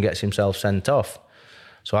Eddie goes and gets himself sent off.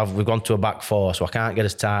 So we've gone to a back four, so I can't get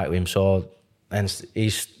as tight with him. So and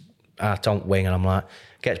he's out on wing, and I'm like,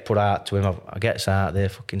 gets put out to him. I gets out there,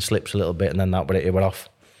 fucking slips a little bit, and then that, but it went off.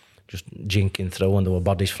 Just jinking through, and there were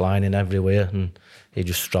bodies flying in everywhere, and he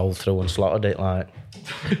just strolled through and slotted it like.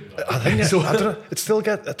 I think I don't know. It still I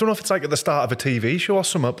don't know if it's like at the start of a TV show or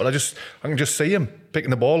something, but I can just see him picking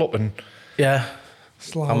the ball up and yeah.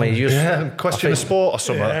 I mean, question of sport or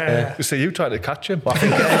something. Yeah. You see you trying to catch him. Well, I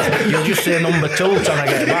think you'll just say number 2 trying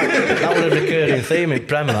to get it back. That was a recurring theme in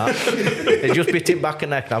Prem. That they just bit it back and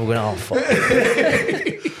neck, and I'm going, oh fuck.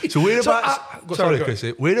 So whereabouts? Sorry,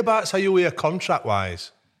 Chrissy. Whereabouts are you here contract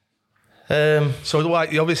wise? So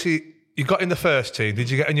like, obviously you got in the first team. Did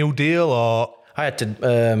you get a new deal or? I had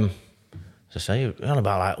to, as I say, on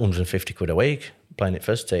about like 150 quid a week playing it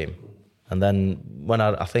first team, and then when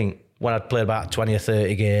I'd played about 20 or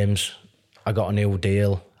 30 games, I got a new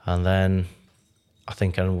deal, and then I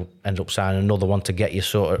think I ended up signing another one to get you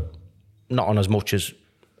sort of not on as much as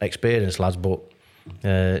experienced lads, but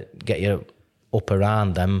get you up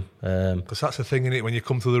around them. Because that's the thing, innit? When you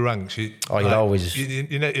come through the ranks, you're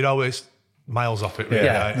always miles off it, really.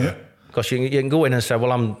 Yeah. Because you can go in and say,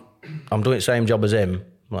 well, I'm doing the same job as him.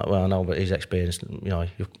 I'm like, well, I know, but he's experienced. You know,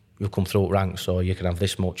 you come through ranks, so you can have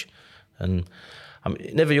this much. And I'm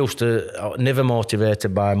never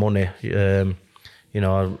motivated by money. You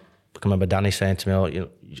know, I can remember Danny saying to me, all you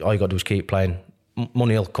got to do is keep playing.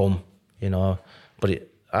 Money will come, you know. But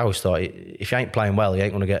I always thought, if you ain't playing well, you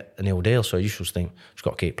ain't going to get a new deal. So you just think, just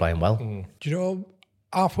got to keep playing well. Do you know,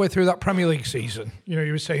 halfway through that Premier League season, you know,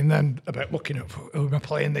 you were saying then about looking at who am I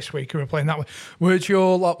playing this week, who am I playing that way. What's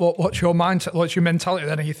your mindset? What's your mentality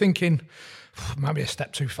then? Are you thinking, might be a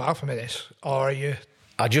step too far for me this? Or are you...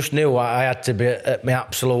 I just knew I had to be at my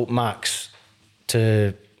absolute max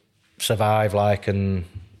to survive, like, and,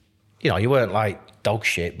 you know, you weren't like dog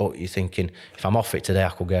shit, but you're thinking, if I'm off it today, I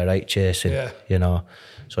could get right chasing, you know.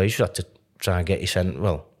 So you just had to try and get you sent,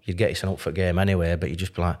 well, you'd get you sent up for a game anyway, but you'd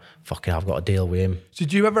just be like, fucking, I've got to deal with him.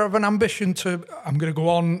 Did you ever have an ambition to, I'm going to go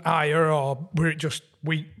on higher, or were it just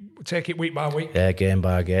take it week by week? Yeah, game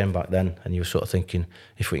by game back then. And you were sort of thinking,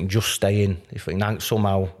 if we can just stay in, if we can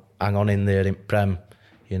somehow hang on in there in Prem,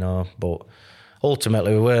 you know. But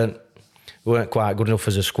ultimately, we weren't quite good enough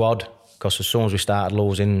as a squad, because as soon as we started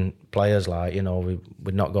losing players, like, you know,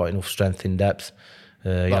 we'd not got enough strength in depth.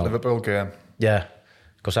 That Liverpool game. Yeah.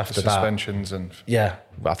 Because after the suspensions and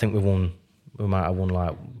I think we might have won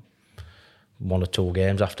like 1 or 2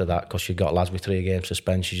 games after that, because you got lads with 3 game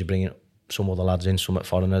suspensions. You bring some other lads in, some at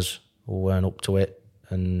foreigners who weren't up to it,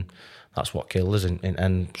 and that's what killed us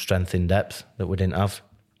in strength in depth that we didn't have.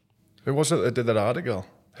 Who was it that did that article?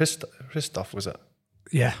 Hristoff, was it?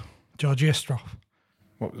 Yeah, George Hristoff.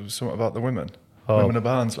 What was something about the women? Women of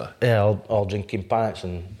Barnsley? Yeah, all drinking pints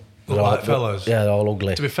and. White fellas. Yeah, they're all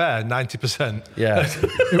ugly. To be fair, 90%. Yeah.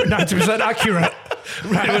 90% accurate.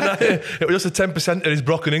 It was just a 10% of his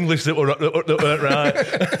broken English that weren't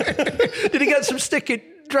right. Did he get some sticky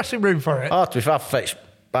dressing room for it? Oh, to be fair, I fetched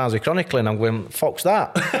Barnsley Chronicle and I'm going, fuck's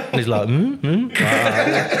that? And he's like,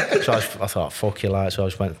 So I thought, fuck you, like, so I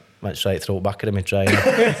just went straight through back at him in training.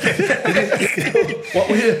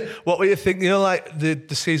 What were you thinking, you know, like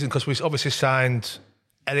the season, because we obviously signed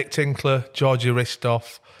Eric Tinkler, Georgie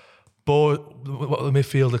Hristoff, what the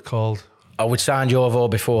midfielder called? Oh, we'd signed Jovo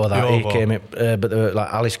before that. Jovo. He came in, but they were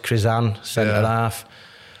like Alice Krizan, centre half.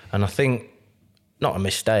 And I think, not a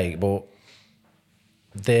mistake, but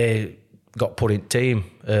they got put in team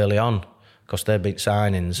early on because they'd been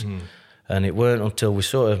signings. And it weren't until we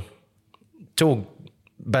sort of, 2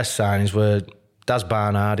 best signings were Daz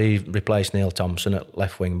Barnard, he replaced Neil Thompson at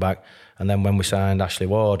left wing back. And then when we signed Ashley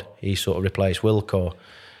Ward, he sort of replaced Wilco.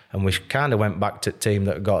 And we kind of went back to the team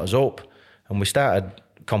that got us up, and we started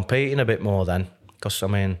competing a bit more then. Because, I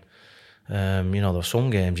mean, you know, there were some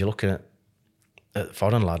games you're looking at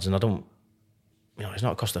foreign lads, and I don't, you know, it's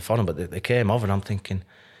not because they're foreign, but they came over, and I'm thinking,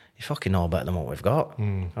 you fucking know better than what we've got.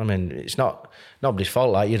 I mean, it's not nobody's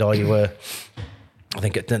fault. Like, you know, I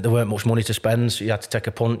think there weren't much money to spend, so you had to take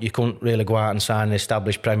a punt. You couldn't really go out and sign an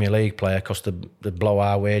established Premier League player because they'd blow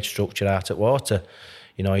our wage structure out at water.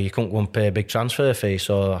 You know, you couldn't go and pay a big transfer fee,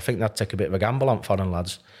 so I think that'd take a bit of a gamble on foreign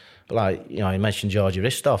lads. But like, you know, you mentioned Georgie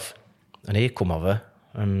Hristoff, and he come over,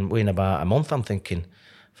 and in about a month I'm thinking,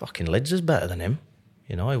 fucking Lids is better than him.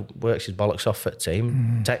 You know, he works his bollocks off at the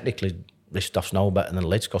team. Technically, Hristoff's no better than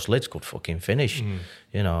Lids, because Lids could fucking finish,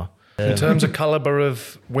 you know. In terms of calibre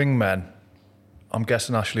of wingmen, I'm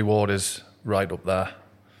guessing Ashley Ward is right up there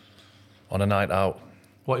on a night out.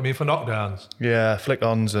 What do you mean for knockdowns? Yeah,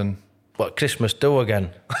 flick-ons and... What, Christmas do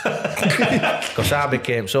again? Because I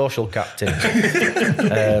became social captain.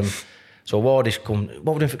 So Wardy's come,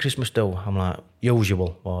 what we doing for Christmas do? I'm like,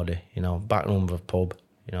 usual, Wardy, you know, back room of a pub,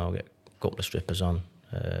 you know, get a couple of strippers on,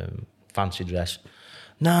 fancy dress.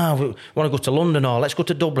 No, we want to go to London or let's go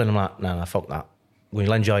to Dublin. I'm like, no, fuck that.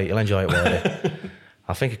 You'll enjoy it, Wardy.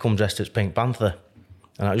 I think he come dressed as Pink Panther.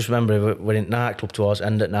 And I just remember we're in nightclub towards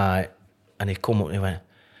end at night and he come up and he went,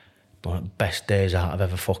 one of the best days out I've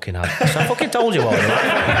ever fucking had. So I fucking told you what.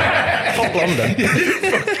 Fuck London.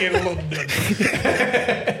 Fucking London.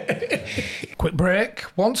 Quick break.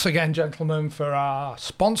 Once again, gentlemen, for our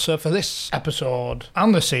sponsor for this episode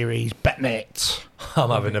and the series, BetMate. I'm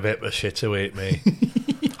having a bit of a shit to eat, me.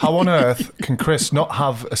 How on earth can Chris not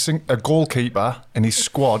have a goalkeeper in his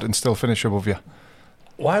squad and still finish above you?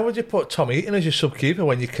 Why would you put Tom Eaton as your sub-keeper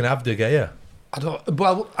when you can have De Gea?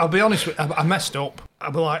 Well, I'll be honest with you, I messed up.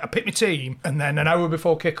 I picked my team, and then an hour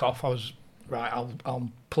before kick-off, I was, right, I'll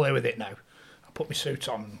play with it now. I'll put my suit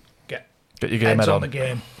on, get your game heads head on the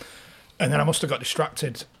game. And then I must have got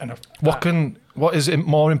distracted. And what is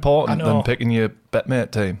more important than picking your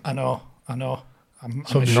BetMate team? I know. I'm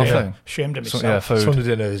ashamed of myself. Yeah, food. Sunday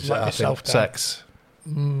dinners, Let myself down. Sex.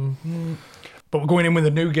 But we're going in with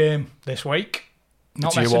a new game this week. Not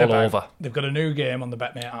It's you messing all about. over. They've got a new game on the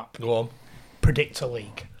BetMate app. Go on. Predictor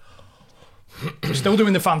League. We're still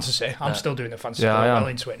doing the fantasy. I'm still doing the fantasy. Yeah, I I'm am.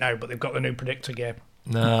 well into it now, but they've got the new predictor game.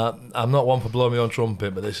 Nah, I'm not one for blowing my own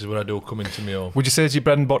trumpet, but this is when I do come into my own. Would you say it's your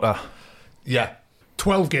bread and butter? Yeah.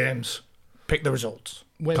 12 games. Pick the results.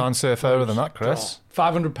 Win, Can't say fairer than that, Chris.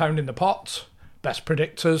 draw. £500 in the pot. Best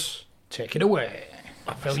predictors. Take it away.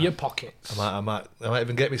 Fill your pockets. I might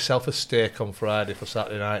even get myself a steak on Friday for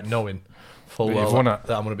Saturday night, knowing full But well you've won that, it.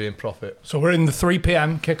 that I'm going to be in profit. So we're in the 3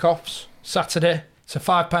 p.m. kickoffs. Saturday. It's a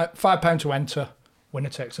 £5 to enter. Winner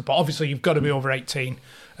takes the pot. Obviously, you've got to be over 18.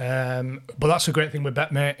 But that's a great thing with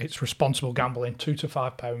BetMate. It's responsible gambling. £2 to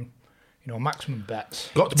 £5. Maximum bets.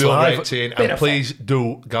 Got to be over 18, and please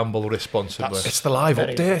do gamble responsibly. It's the live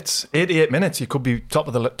Very updates. 88 minutes, you could be top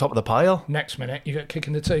of the pile. Next minute, you get a kick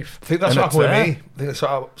in the teeth. I think that's And what happened it's with me. I think that's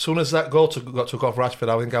what, as soon as that goal got took off Rashford,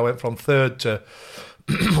 I think I went from third to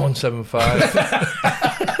 175.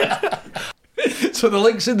 So the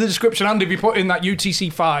link's in the description, and if you put in that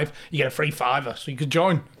UTC5, you get a free $5, so you could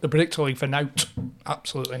join the Predictor League for nout.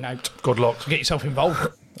 Absolutely nout. Good luck. So get yourself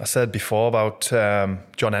involved. I said before about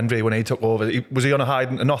John Hendry when he took over. Was he on a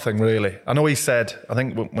hiding to nothing, really? I know he said, I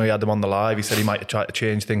think when we had him on the live, he said he might have tried to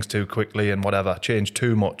change things too quickly and whatever, change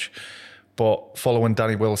too much. But following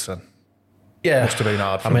Danny Wilson must have been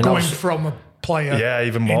hard for him. Going from a player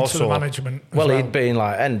even more into so. the management. Well, he'd been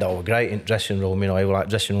like Endo, great in dressing room, he was like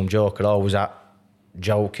dressing room joker, always at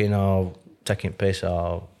joking or taking piss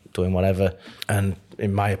or doing whatever. And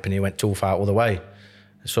in my opinion, he went too far all the way.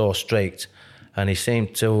 So strict. And he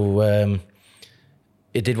seemed to,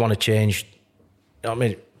 he did want to change,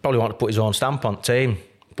 probably wanted to put his own stamp on the team,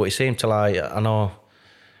 but he seemed to I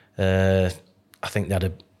think they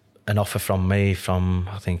had an offer from me from,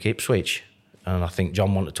 I think, Ipswich, and I think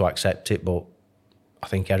John wanted to accept it, but I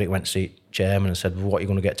think Eric went to see chairman and said, what are you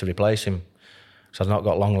going to get to replace him? So I've not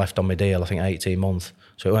got long left on my deal, I think 18 months,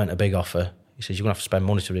 so it weren't a big offer. He says, you're going to have to spend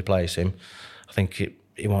money to replace him. I think he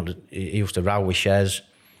used to row with Shez,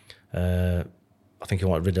 I think he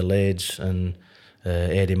wanted rid of Leeds and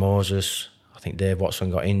Adi Moses. I think Dave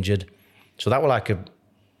Watson got injured. So that were like a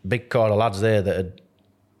big core of lads there that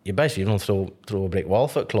you basically run through a brick wall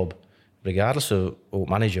for a club, regardless of who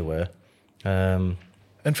manager were. And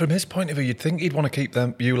from his point of view, you'd think he'd want to keep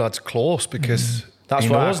you lads close because That's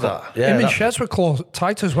he what knows I that. thought. Yeah, Him and Shez were close,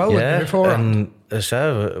 tight as well before. And as I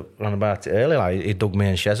said, ran about it earlier, like, he dug me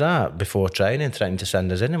and Shez out before training, threatening to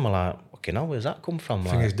send us in, and we're like, fucking hell, where's that come from?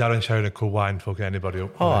 I think it's Darren Sheridan could wind fucking anybody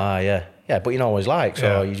up. Yeah, but you know what he's like,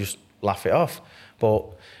 so you just laugh it off. But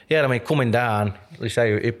yeah, I mean, coming down, they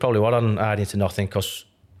say he probably was on hiding to nothing, because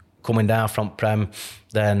coming down from Prem,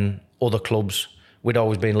 then other clubs, we'd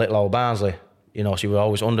always been little old Barnsley, so you were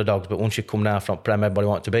always underdogs, but once you come down from Prem, everybody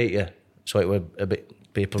wanted to beat you. So it was a bit,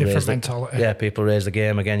 Different mentality. People raised the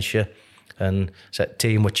game against you, and so the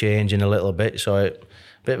team were changing a little bit, so a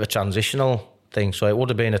bit of a transitional thing, so it would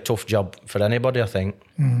have been a tough job for anybody, I think.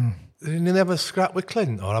 Didn't he have a scrap with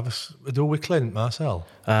Clint, or have a do with Clint, Marcel?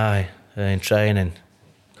 Aye, in training,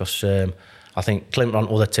 because I think Clint ran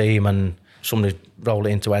to the team and somebody rolled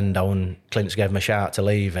it into Endo and Clint's gave him a shout to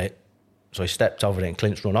leave it, so he stepped over it and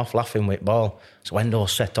Clint's run off laughing with ball, so Endo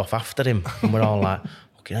set off after him and we're all like,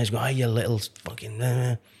 okay, he's going, hey, you little fucking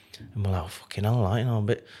And we're like, oh, fucking hell, like, you know,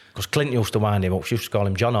 but because Clint used to wind him up, she used to call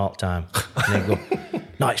him John all the time. And he'd go,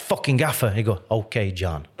 no, it's fucking Gaffer. He'd go, okay,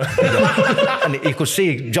 John. And you could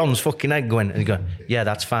see John's fucking head going, and he'd go, yeah,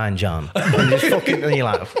 that's fine, John. And he's fucking, and you're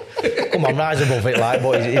like, come on, rise above it, like,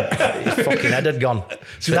 but his fucking head had gone.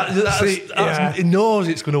 So he knows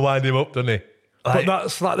it's going to wind him up, doesn't he? But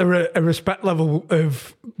that's like a respect level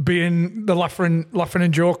of being the laughing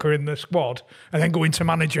and joker in the squad, and then going to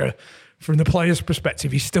manager. From the player's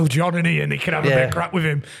perspective, he's still John, and he can have a bit of crap with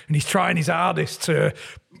him, and he's trying his hardest to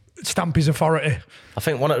stamp his authority. I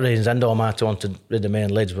think one of the reasons Endo might have wanted rid of me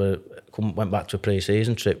and Lids went back to a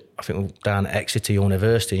pre-season trip. I think we were down at Exeter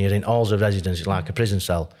University, and you're in halls of residence, it's like a prison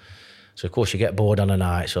cell. So of course you get bored on a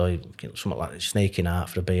night, so you get something like sneaking out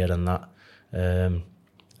for a beer and that.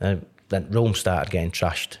 Then room started getting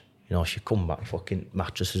trashed. You know, she come back, fucking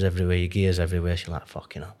mattresses everywhere, your gears everywhere. She's like,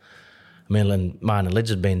 fucking hell. Mine and Lids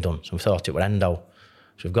had been done, so we thought it were Endo.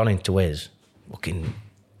 So we've gone into his, fucking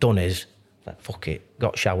done his, like, fuck it,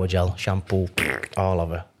 got shower gel, shampoo, all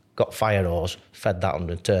over. Got fire hose, fed that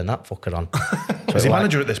under and turned that fucker on. So was he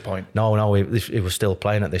manager at this point? No, he was still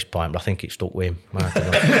playing at this point, but I think it stuck with him.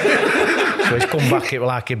 So he's come back, it was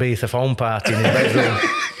like Ibiza phone party in his bedroom.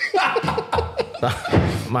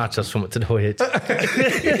 Might have something to do with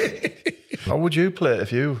it. How would you play it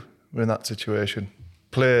if you were in that situation?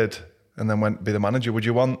 Played and then went to be the manager. Would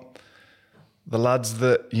you want the lads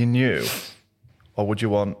that you knew, or would you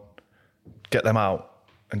want get them out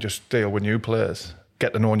and just deal with new players,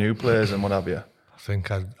 get to know new players and what have you?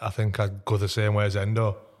 I think I'd go the same way as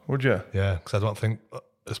Endo. Would you? Yeah, because I don't think,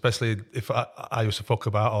 especially if I used to fuck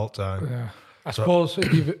about all the time. Yeah. I suppose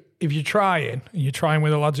if you're trying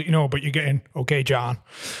with the lads that you know, but you're getting, okay, John,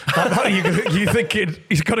 you're thinking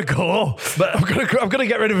he's got to go. But I've got to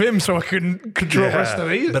get rid of him so I can control the rest of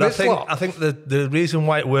these. But I think the reason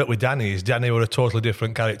why it worked with Danny is Danny were a totally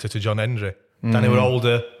different character to John Hendry. Danny were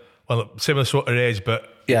older, well, similar sort of age, but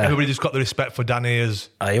everybody just got the respect for Danny as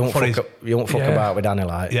you won't fuck about with Danny,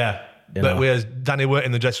 like. Yeah, but whereas Danny weren't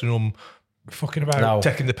in the dressing room fucking about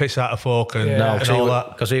taking the piss out of folk and, and all that.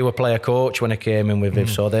 Because he was player coach when he came in with him,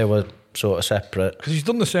 so they were sort of separate. Because he's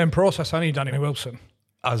done the same process, hasn't he, Danny Wilson?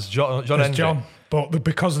 As John but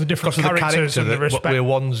because of the different characters and the respect. Where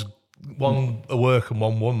one's one a work and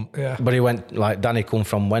one won't. Yeah. But he went, like, Danny come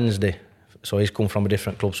from Wednesday, so he's come from a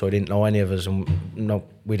different club, so he didn't know any of us, and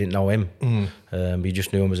we didn't know him. We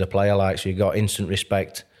just knew him as a player, like, so you got instant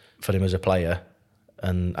respect for him as a player,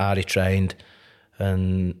 and Hardy trained,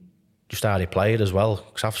 and just Hardy played as well,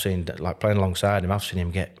 because I've seen, like, playing alongside him, I've seen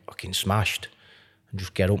him get fucking smashed and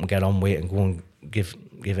just get up and get on with it and go and give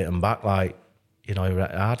it him back, like, you know,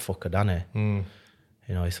 a hard fucker, Danny. You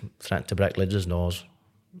know, he threatened to break Lids' nose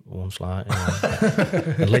once, like, you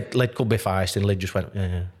know. And Lid could be feisty, and Lid just went,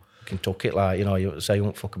 yeah, can tuck it, like, you know, you say you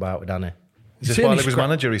won't fuck about with Danny. Is this while he was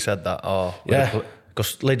manager he said that? Or yeah,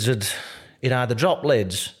 because he'd either dropped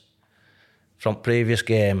Lids from previous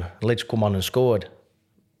game, Lids come on and scored,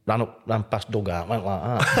 ran past dugout, went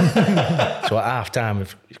like that. So at half time,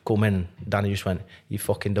 we've come in, Danny just went, you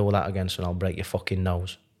fucking do that again, so I'll break your fucking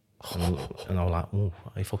nose. And I was like, ooh,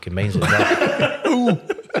 he fucking means it. Ooh.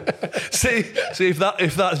 See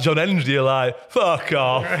if that's John Hendry, you're like, fuck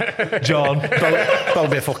off, John.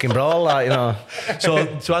 Probably a fucking brawl, like, you know. So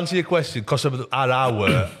to answer your question, because of our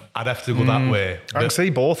work, I'd have to go that way. I can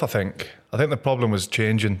see both, I think. I think the problem was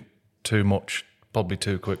changing too much, probably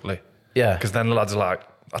too quickly. Yeah. Because then the lads are like,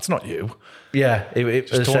 that's not you. Yeah,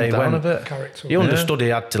 just toned down a bit. He understood he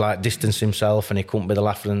had to, like, distance himself, and he couldn't be the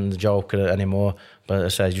laugher and the joker anymore.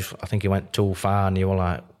 But I think he went too far, and you were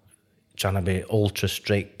like trying to be ultra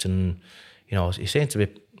strict, and, you know, he seemed to be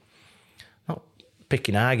not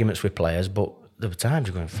picking arguments with players, but there were times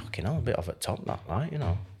you're going, fucking hell, a bit off at top, that, like, you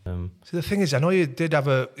know. See, the thing is, I know you did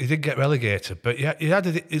get relegated, but you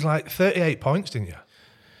had like 38 points, didn't you?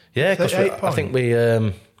 Yeah, because I think we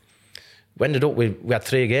ended up, we had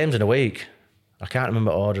 3 games in a week. I can't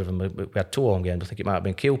remember the order of them. We had 2 home games. I think it might have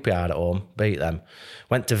been QPR at home, beat them.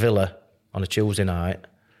 Went to Villa on a Tuesday night,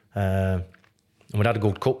 and we'd had a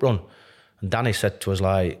good cup run. And Danny said to us,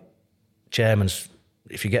 like, chairman's,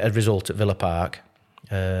 if you get a result at Villa Park,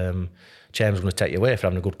 chairman's going to take you away for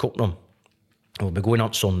having a good cup run. We'll be going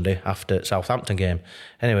on Sunday after Southampton game.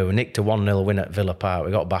 Anyway, we nicked a 1-0 win at Villa Park.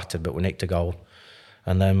 We got battered, but we nicked a goal.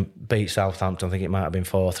 And then beat Southampton, I think it might have been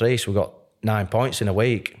 4-3. So we got 9 points in a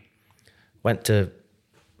week. Went to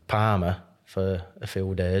Parma for a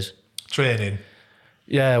few days. Training?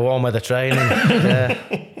 Yeah, warm weather training. Yeah.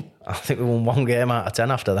 I think we won 1 game out of 10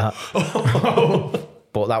 after that.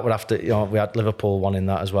 But that would have to, you know, we had Liverpool won in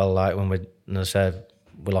that as well. Like when as I said,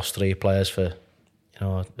 we lost 3 players for, you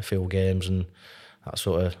know, a few games, and that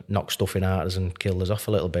sort of knocked stuffing out of us and killed us off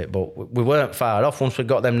a little bit. But we weren't far off. Once we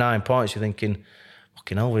got them 9 points, you're thinking,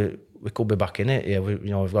 fucking hell, we could be back in it. Yeah,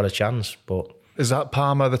 we've got a chance. But is that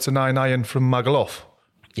Palmer that's a 9 iron from Magaluf?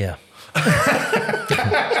 Yeah.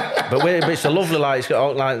 but it's a lovely, like, it's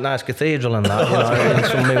got like nice cathedral and that, in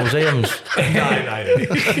some museums.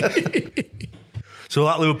 So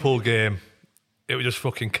that Liverpool game, it was just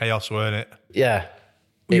fucking chaos, weren't it? Yeah.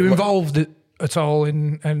 Were you involved at all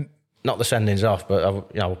in? Not the sendings off,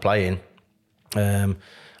 but we're playing.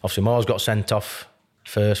 Obviously, Moores got sent off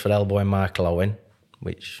first for elbowing Michael Owen,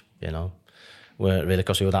 which weren't really,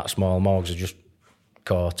 because he was that small. Morgs had just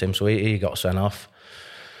caught him, so he got sent off.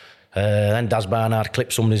 Then Daz Barnard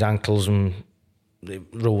clipped somebody's ankles and the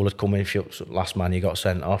rule had come in. Last man, he got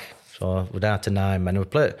sent off. So we're down to 9 men. We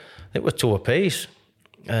played, I think we're 2 apiece.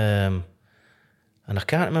 And I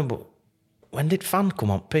can't remember, when did Fan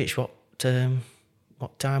come on pitch? What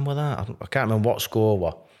time was that? I can't remember what score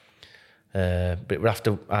was. But it was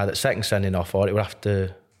after either second sending off or it was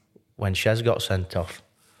after when Shez got sent off.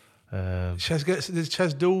 Did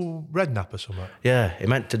Shez do Redknapp or something? Yeah, he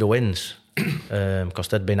meant to do wins because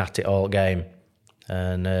they'd been at it all game.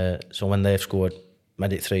 And so when they've scored,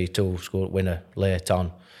 made it 3-2, scored winner late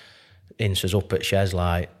on, Ince is up at Shez,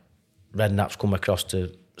 like, Redknapp's come across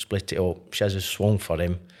to split it up. Shez has swung for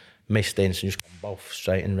him, missed Ince and just gone both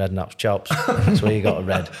straight in Redknapp's chops. So he got a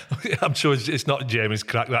red. I'm sure it's not Jamie's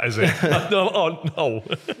crack, that, is it? No.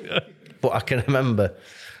 But I can remember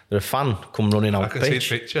a fan come running on pitch. I can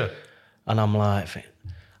see the picture. And I'm like,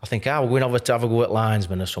 I think, we're going over to have a go at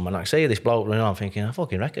linesman or something. I see this bloke running on, I'm thinking, I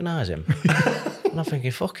fucking recognise him. And I'm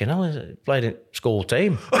thinking, fucking hell, he played in school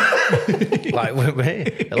team. Like with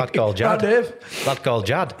me, a lad called Jad. Lad called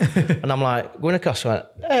Jad. And I'm like, going across, I went,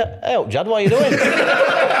 hey up, Jad, what are you doing?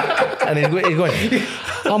 And he's going,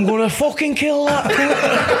 I'm going to fucking kill that.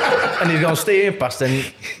 And he's gone steering past, and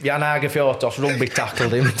Jan Agafjortos rugby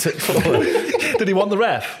tackled him. Did he want the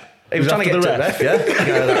ref? He was trying to get the ref, yeah.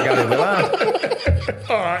 That guy was lad.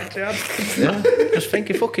 All right, Jad. Yeah, just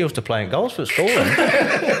thinking, fuck, he used to playing golf at school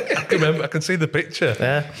then. I can see the picture.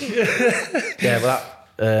 Yeah. Yeah, but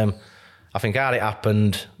that, I think how it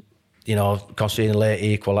happened, conceding a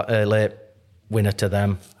late winner to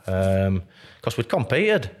them, because we'd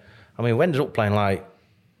competed. I mean, we ended up playing like,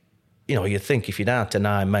 you'd think if you're down to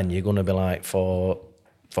 9 men, you're going to be like 4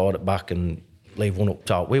 at back and leave one up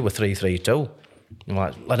top. We were 3-3-2.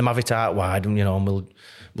 Like, let them have it out wide, and we'll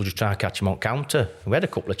just try and catch them on counter. We had a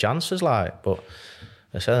couple of chances, but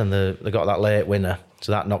I said, they got that late winner,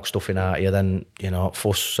 so that knocked stuffing out of you. Then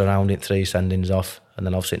fuss surrounding 3 sendings off, and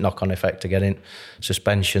then obviously knock-on effect of getting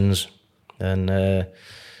suspensions, and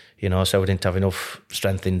so we didn't have enough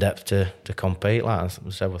strength in depth to compete. Like I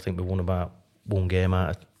said, I think we won about 1 game out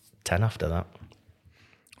of 10 after that.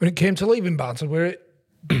 When it came to leaving Barnsley,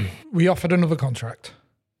 we offered another contract.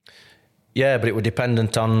 Yeah, but it was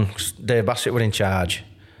dependent on Dave Bassett were in charge,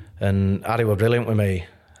 and Harry were brilliant with me.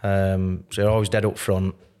 So they're always dead up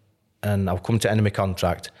front, and I've come to end of my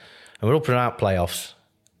contract, and we're up and out playoffs,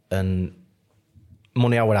 and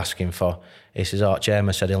money I were asking for, he says,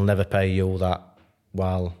 chairman said he'll never pay you that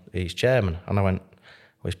while he's chairman. And I went,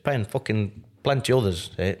 he's paying fucking plenty others.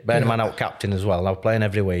 Bearing man out captain as well. I was playing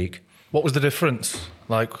every week. What was the difference,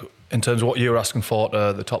 like, in terms of what you were asking for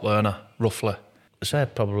to the top earner, roughly? I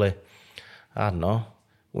said probably, I don't know,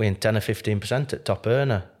 we in 10 or 15% at top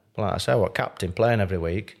earner. Like I said, what captain playing every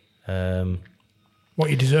week. What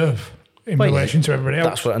you deserve in relation to everybody else.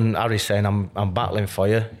 That's what, and Harry's saying, I'm battling for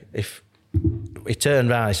you. If he turned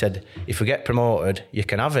round, he said, if we get promoted, you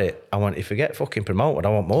can have it. I went, if we get fucking promoted, I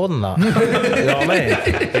want more than that. You know what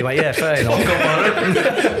I mean? He went, yeah, fair enough.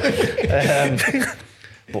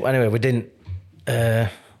 But anyway, we didn't.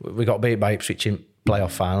 We got beat by Ipswich in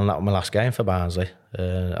playoff final, and that was my last game for Barnsley.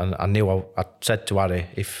 And I knew I said to Harry,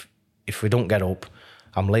 if we don't get up,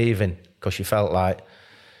 I'm leaving, because you felt like,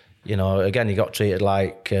 again, you got treated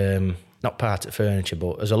like not part of furniture,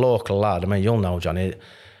 but as a local lad. I mean, you'll know, Johnny,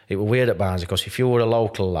 it was weird at Barnsley, because if you were a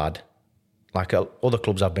local lad, like other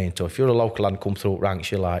clubs I've been to, if you're a local lad and come through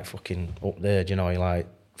ranks, you're like fucking up there, you're like,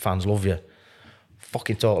 fans love you.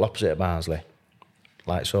 Fucking total opposite at Barnsley.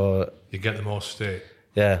 Like, so... You get the most state.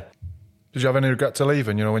 Yeah. Did you have any regret to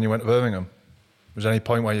leaving, when you went to Birmingham? Was there any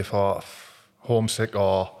point where you thought homesick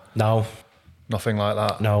or... No. Nothing like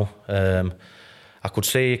that? No. I could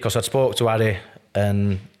see, because I'd spoke to Harry,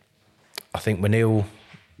 and I think we knew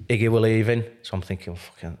Iggy were leaving, so I'm thinking,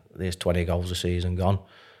 fucking, there's 20 goals a season gone.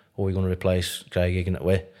 Who are we going to replace Craig Higgin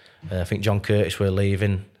with? I think John Curtis were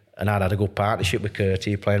leaving, and I'd had a good partnership with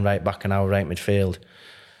Curtis, playing right back and I was right midfield.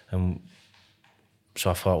 And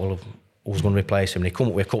so I thought, well, who's going to replace him? And he come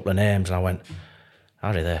up with a couple of names, and I went,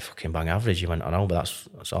 Harry, they're fucking bang average. He went, I know, but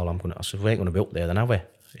that's all I'm going to... I said, we ain't going to be up there then, are we?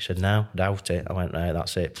 He said, no, doubt it. I went, right,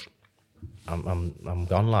 that's it. I'm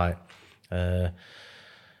gone, like.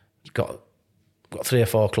 Got 3 or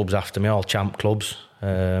 4 clubs after me, all champ clubs.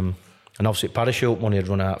 And obviously parachute money had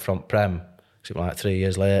run out from Prem. So like 3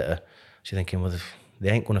 years later. So you're thinking, well, they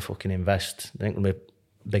ain't going to fucking invest. There ain't going to be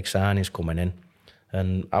big signings coming in.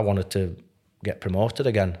 And I wanted to get promoted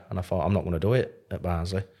again. And I thought, I'm not going to do it at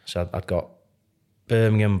Barnsley. So I'd got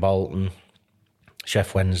Birmingham, Bolton,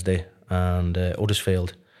 Sheff Wednesday and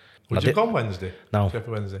Huddersfield. Would you have gone Wednesday? No. Sheff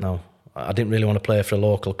Wednesday? No. I didn't really want to play for a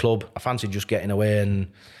local club. I fancied just getting away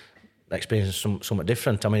and experiencing something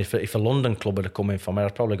different. I mean, if a London club had come in for me,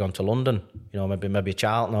 I'd probably gone to London. You know, maybe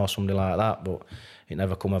Charlton or somebody like that, but it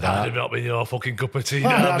never come about. That'd have not been your fucking cup of tea.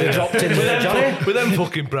 I'd have dropped in with it, Johnny. With them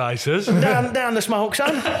fucking prices. Down the smoke,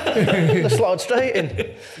 son. They slotted straight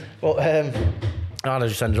in. But I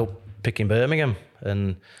just ended up picking Birmingham,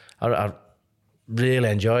 and I really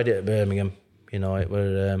enjoyed it at Birmingham. You know,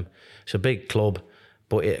 it's a big club,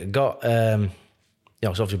 but it got...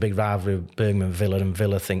 it's obviously a big rivalry with Birmingham and Villa, and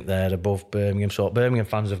Villa think they're above Birmingham. So Birmingham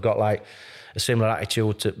fans have got like a similar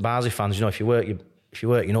attitude to Barnsley fans. You know, if you work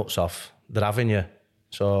your nuts off, they're having you.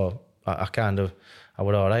 So I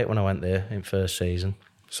was all right when I went there in first season.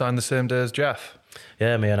 Signed the same day as Jeff?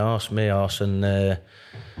 Yeah, me and Horse and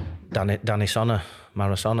Danny Sonner,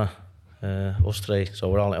 Marisona, us 3. So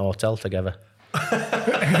we're all in a hotel together.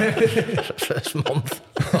 First month.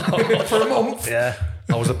 For a month? Yeah.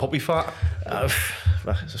 How was the puppy fat?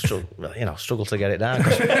 Struggle to get it down.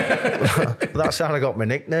 That's how I got my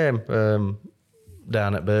nickname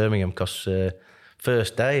down at Birmingham, because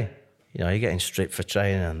first day, you know, you're getting stripped for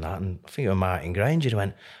training and that, and I think it was Martin Granger who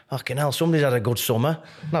went, fucking hell, somebody's had a good summer.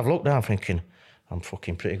 And I've looked down thinking, I'm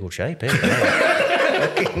fucking pretty good shape here.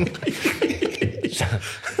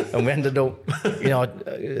 And we ended up, you know,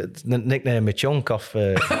 nicknamed me Chunk off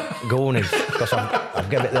Goonies, because I've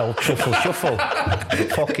given it the old truffle shuffle.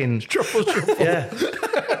 Fucking Truffle shuffle. Yeah.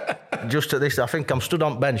 Just at this, I think I'm stood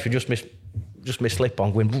on bench with just my slip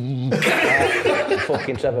on going.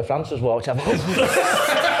 Fucking Trevor Francis walked out.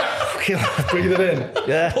 Breathe it in.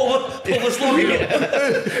 Yeah. Pull the slug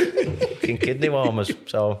in. Fucking kidney warmers.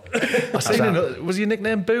 So I seen it. Was your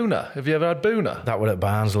nickname Booner? Have you ever had Booner? that was at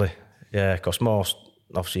Barnsley. Yeah, because most,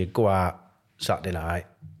 obviously, you go out Saturday night.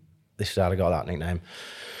 This is how I got that nickname.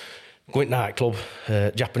 Go into nightclub,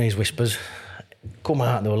 Japanese Whispers. Come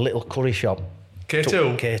out, there was a little curry shop.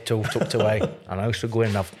 K2? K2, tucked away. And I used to go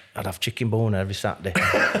in and I'd have chicken boner every Saturday.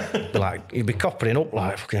 Be like, you'd be coppering up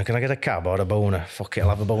like, fucking, can I get a cab or a boner? Fuck it, I'll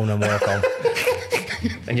have a boner and work on.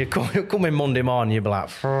 And you come in Monday morning, you'd be like...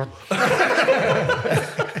 I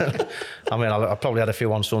mean, I probably had a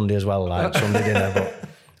few on Sunday as well, like Sunday dinner, but...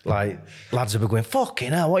 Like, lads would be going,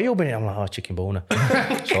 fucking hell, what you been in? I'm like, oh, chicken boner.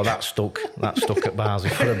 So that stuck at Barnsley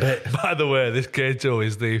for a bit. By the way, this K2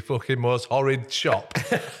 is the fucking most horrid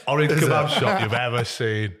kebab shop you've ever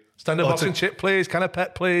seen. Standard box and chip, please. Can I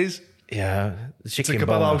pet, please? Yeah, the chicken It's a kebab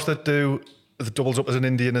boner. house that do the doubles up as an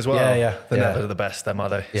Indian as well. Yeah. They're Yeah. never the best, them, are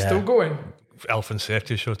they? Yeah. Still going? Health and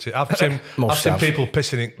safety, shut it. I've seen people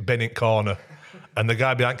pissing in bin in corner, and the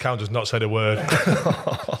guy behind counter's not said a word.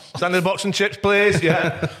 Standard box and chips, please.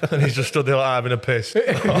 Yeah. And he's just stood there like having a piss.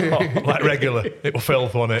 Like regular. It was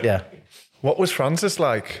filth, wasn't it? Yeah. What was Francis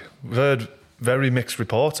like? We've heard very mixed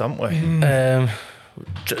reports, haven't we?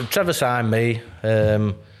 Trevor signed me,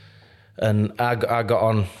 and I got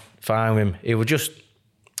on fine with him. He was just...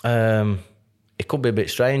 it could be a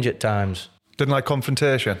bit strange at times. Didn't like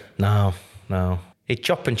confrontation? No. He'd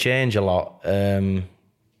chop and change a lot, you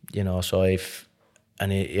know, so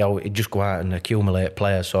he'd just go out and accumulate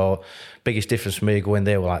players. So biggest difference for me going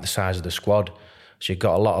there was like the size of the squad. So you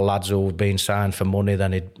got a lot of lads who had been signed for money,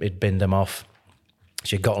 then he'd bin them off.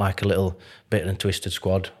 So you got like a little bit and twisted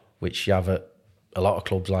squad, which you have at a lot of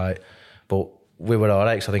clubs like. But we were all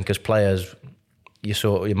right, 'cause I think as players, you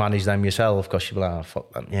manage them yourself, because you'd be like, oh,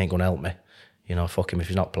 fuck that, he ain't going to help me. You know, fuck him if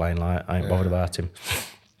he's not playing, like, I ain't bothered about him.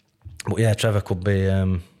 But yeah, Trevor could be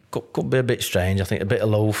a bit strange. I think a bit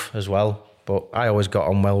aloof as well. But I always got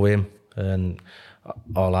on well with him, and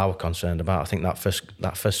all I was concerned about, I think that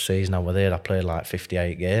first season I was there, I played like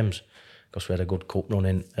 58 games because we had a good cup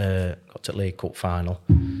running, got to the League Cup final.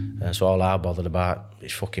 So all I bothered about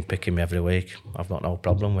is fucking picking me every week. I've got no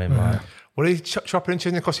problem with him. Like. Were he chopping and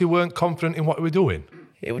changing because he weren't confident in what he was doing?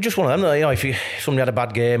 It was just one of them, you know, if somebody had a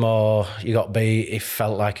bad game or you got beat, it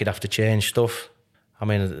felt like he'd have to change stuff. I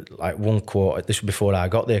mean, like one quote, this was before I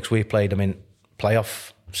got there, because we played them in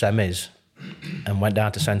playoff semis and went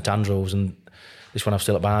down to St Andrews, and this one I'm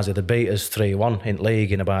still at Barnsley, they beat us 3-1 in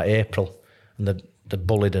league in about April, and they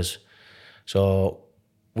bullied us. So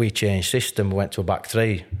we changed system. We went to a back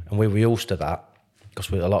three, and we were used to that because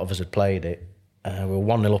a lot of us had played it. We were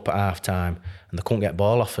 1-0 up at half time, and they couldn't get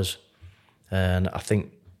ball off us. And I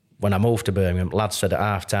think when I moved to Birmingham, lads said at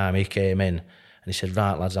half time, he came in and he said,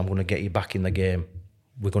 "Right, lads, I'm going to get you back in the game.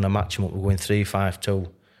 We're going to match them up. We're going 3-5-2.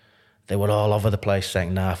 They were all over the place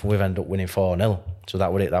second half, and we've ended up winning 4-0. So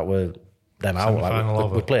that were it. That were them out.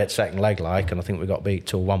 Like, we played second leg, and I think we got beat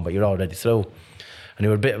 2-1, but you're already through. And he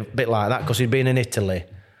was a bit like that because he'd been in Italy.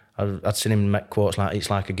 I'd seen him make quotes like, "It's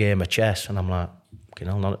like a game of chess," and I'm like, you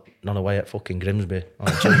know, not away at fucking Grimsby.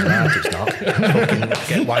 It's not. Fucking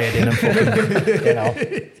get wired in and fucking, you know.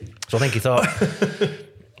 So I think he thought,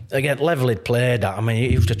 again, level he'd played at. I mean, he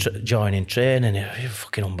used to join in training. He was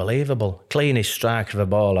fucking unbelievable. Cleanest striker of a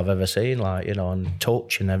ball I've ever seen, like, you know, and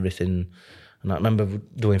touch and everything. And I remember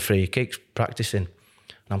doing free kicks, practicing.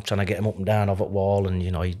 And I'm trying to get him up and down over the wall, and,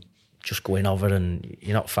 you know, he just going over, and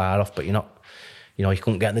you're not far off, but you're not, you know, you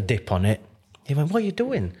couldn't get the dip on it. He went, "What are you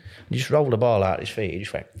doing?" He just rolled the ball out his feet. He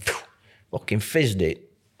just went, fucking fizzed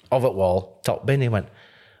it over the wall, top bin. He went,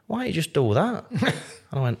 "Why don't you just do that?" And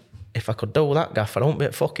I went, "If I could do that, Gaff, I don't be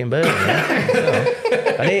at fucking Birmingham." You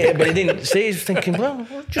know? But he didn't see. He's thinking, "Well,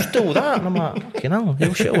 just do that." And I'm like, "Fucking hell,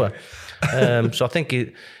 you sure?" So I think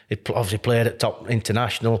he obviously played at top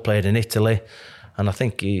international, played in Italy, and I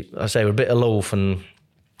think we're a bit aloof, and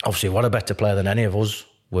obviously what a better player than any of us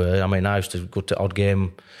were. I mean, I used to go to odd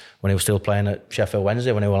game when he was still playing at Sheffield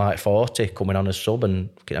Wednesday when he was like 40, coming on as sub, and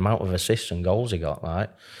get him out of assists and goals he got.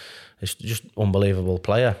 Like, it's just unbelievable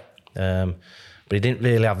player. But he didn't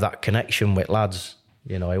really have that connection with lads.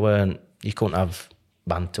 You know, you couldn't have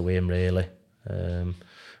banter with him really,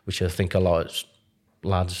 which I think a lot of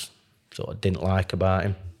lads sort of didn't like about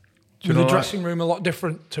him. Was the dressing room a lot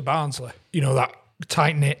different to Barnsley? You know, that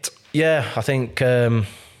tight-knit? Yeah, I think, you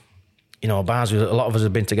know, Barnsley, a lot of us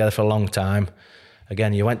have been together for a long time.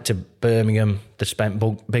 Again, you went to Birmingham, they spent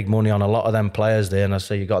big money on a lot of them players there, and I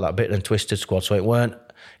say you got that bit and twisted squad, so it weren't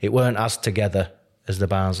as together as the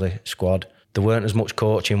Barnsley squad. There weren't as much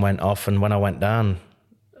coaching went off, and when I went down,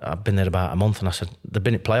 I'd been there about a month, and I said, they've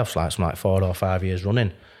been at playoffs like 4 or 5 years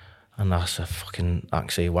running. And I said, fucking, I can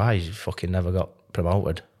see why you fucking never got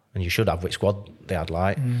promoted. And you should have which squad they had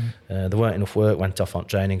like. There weren't enough work went off on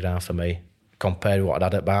training ground for me compared to what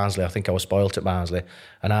I'd had at Barnsley. I think I was spoilt at Barnsley.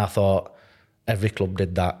 And I thought every club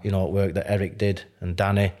did that, you know, work that Eric did and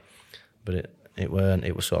Danny. But it weren't.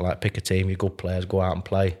 It was sort of like pick a team, your good players, go out and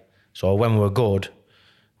play. So when we were good,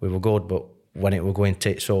 but when it were going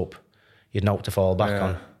tits up, you'd know what to fall back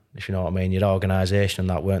on, if you know what I mean. Your organisation and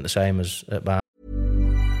that weren't the same as at Barnsley.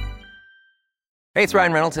 Hey, it's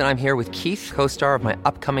Ryan Reynolds, and I'm here with Keith, co-star of my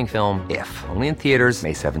upcoming film, If, only in theaters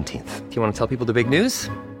May 17th. Do you want to tell people the big news?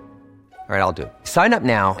 All right, I'll do it. Sign up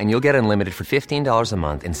now and you'll get unlimited for $15 a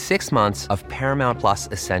month and 6 months of Paramount Plus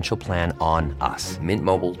Essential Plan on us.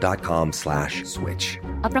 MintMobile.com/switch.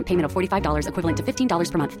 Upfront payment of $45 equivalent to $15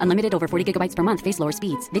 per month. Unlimited over 40 gigabytes per month. Face lower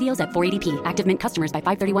speeds. Videos at 480p. Active Mint customers by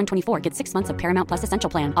 531.24 get 6 months of Paramount Plus Essential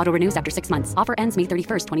Plan. Auto renews after 6 months. Offer ends May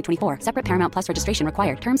 31st, 2024. Separate Paramount Plus registration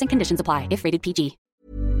required. Terms and conditions apply if rated PG.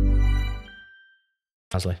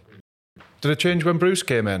 Barnsley. Did it change when Bruce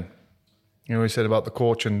came in? You know, he said about the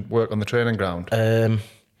coach and work on the training ground.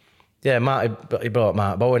 Yeah, he brought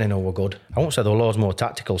Mark Bowen in who were good. I won't say there were loads more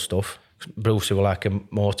tactical stuff. Bruce was like a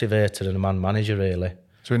motivator and a man manager, really.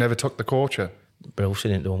 So he never took the coaching? Bruce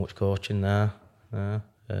didn't do much coaching there.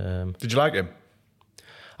 Did you like him?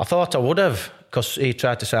 I thought I would have, because he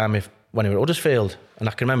tried to sign me when he was at Huddersfield. And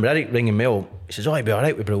I can remember Eric ringing me up. He says, "Oh, he'd be all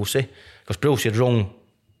right with Brucey." Because Bruce had rung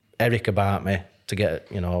Eric about me to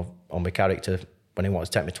get, you know, on my character when he wanted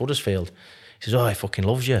to take me to Huddersfield. He says, "Oh, he fucking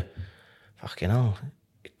loves you." Fucking hell.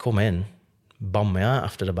 He'd come in, bombed me out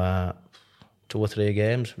after about 2 or 3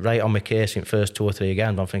 games, right on my case in first 2 or 3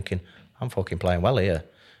 games. I'm thinking, I'm fucking playing well here,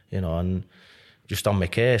 you know, and just on my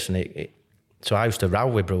case. And so I used to row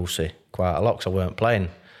with Brucey quite a lot because I weren't playing.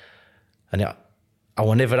 And I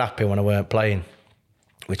was never happy when I weren't playing,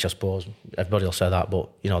 which I suppose everybody will say that, but,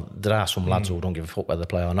 you know, there are some lads who don't give a fuck whether they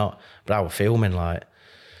play or not. But I was filming, like,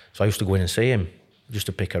 so I used to go in and see him, just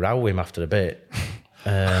to pick a row with him after a bit.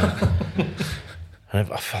 And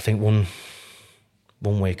I think one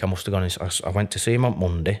week I must have gone, I went to see him on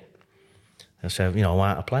Monday. I said, you know,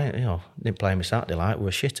 why I play? You know, didn't play me Saturday, like, we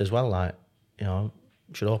were shit as well, like, you know,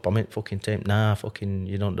 should hope I'm in fucking team. Nah, fucking,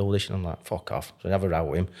 you don't do this. And I'm like, fuck off. So I have a row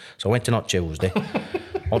with him. So I went to not Tuesday.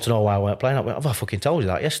 I want to know why I weren't playing. I went, I fucking told you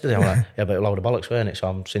that yesterday. I'm like, yeah, but a load of bollocks, weren't it? So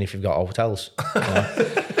I'm seeing if you've got hotels. You know?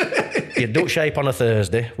 You duck shape on a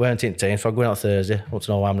Thursday, weren't in team, so I'm going out Thursday. I want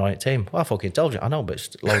to know why I'm not in team. Well, I fucking told you. I know, but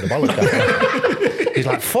it's a load of bollocks. He's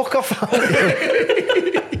like, fuck off.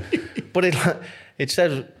 But It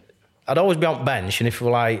said I'd always be on bench, and if we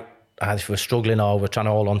were like, if we were struggling or we're trying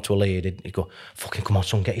to hold on to a lead, he'd go, fucking come on,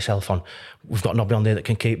 son, get yourself on. We've got nobody on there that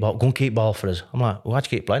can keep ball. Go and keep ball for us. I'm like, well, why'd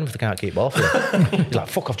you keep playing if they can't keep ball for you? He's like,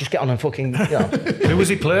 fuck off, just get on and fucking, you know. Who was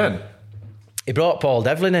he playing? He brought Paul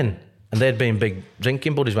Devlin in, and they'd been big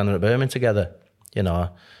drinking buddies when they were at Birmingham together, you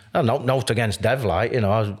know. Not against Dev, like, you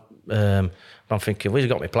know. I'm thinking, well,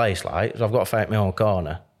 he's got my place, like, so I've got to fight my own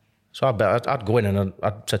corner. So I'd go in and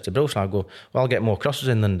I'd say to Bruce, I'd go, well, I'll get more crosses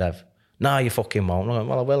in than Dev. Nah, you fucking won't. I'm like,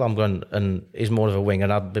 well, I will. I'm going, and he's more of a wing,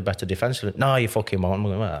 and I'd be better defensively. Nah, you fucking won't. I'm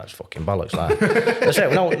going, well, that's fucking bollocks, like. I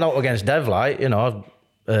said, not against Dev, like, you know.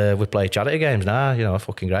 We play charity games now, you know, a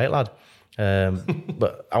fucking great lad.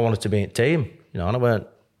 But I wanted to be in team, you know, and I weren't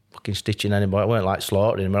fucking stitching anybody. I weren't like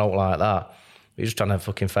slaughtering him out like that. We were just trying to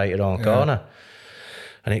fucking fight your own corner.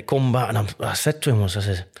 And it come back, and I said to him once, I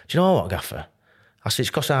said, do you know what, Gaffer? I said,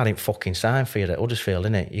 it's because I didn't fucking sign for you at Huddersfield,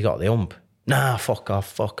 innit? You got the hump. Nah, fuck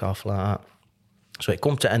off, like that. So it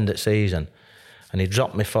come to end of season, and he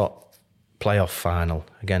dropped me for playoff final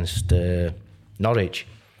against Norwich.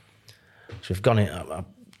 So we've gone in, I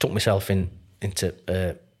took myself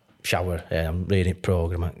into shower, I'm reading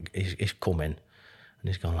programme, he's come in, and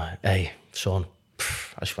he's gone like, hey, son.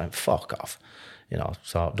 I just went, fuck off. You know,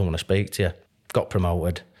 so I don't want to speak to you. Got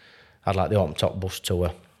promoted, had like the open top bus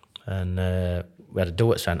tour, and we had a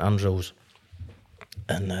do at St Andrews,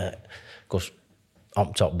 and goes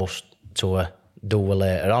open top bus tour, do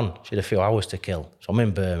later on. She had a few hours to kill, so I'm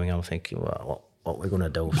in Birmingham. I'm thinking, well, what we're gonna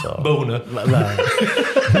do? So Boner. She's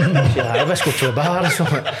like, let's go to a bar or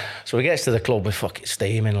something. So we get to the club, we're fucking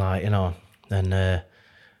steaming, like, you know, and I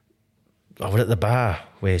was at the bar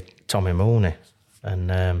with Tommy Mooney,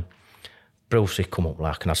 and Bruce, he come up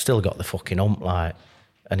like, and I still got the fucking hump, like,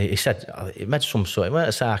 and he said, he made some sort, it weren't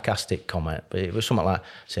a sarcastic comment, but it was something like,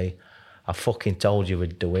 see, I fucking told you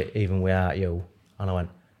we'd do it, even without you. And I went,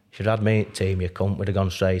 if you'd had me in team, you cunt, we'd have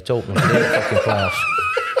gone straight up, and we'd have fucking playoffs.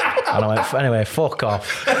 And I went, anyway, fuck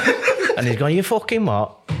off. And he's going, you fucking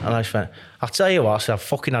what? And I just went, I'll tell you what, I said, I've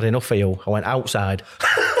fucking had enough of you. I went, outside.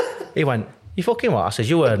 He went, you fucking what? I said,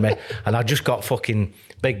 you heard me. And I just got fucking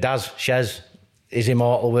Big Daz, Shez, his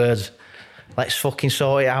immortal words, let's fucking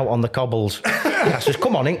sort it out on the cobbles. I says,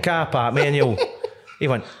 come on, in car park, me and you. He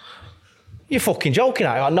went, you fucking joking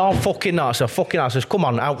at it? I went, no, I'm fucking not. I said, fucking not. I says, come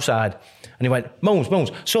on, outside. And he went,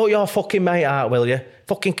 Moons, sort your fucking mate out, will you?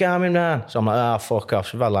 Fucking calm him down. So I'm like, fuck off.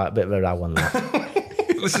 So we've had like a bit of a row on that.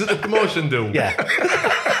 This is a promotion do? Yeah.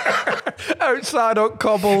 Outside on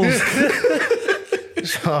cobbles.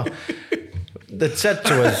 So they'd said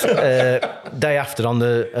to us, day after on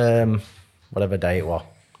the, whatever day it was,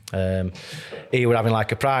 he were having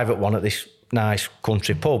like a private one at this nice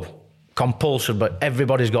country pub. Compulsory, but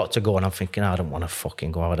everybody's got to go. And I'm thinking, I don't want to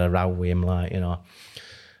fucking go. I had a row with him, like, you know.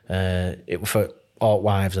 It was for all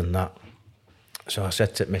wives and that. So I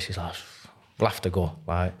said to Mrs. Lass, we'll have to go.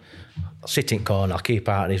 Like, I'll sit in corner, I'll keep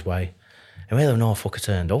out of his way. And we have no fucker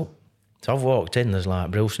turned up. So I've walked in, there's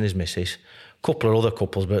like Bruce and his missus, a couple of other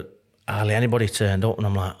couples, but hardly anybody turned up. And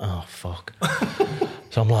I'm like, oh, fuck.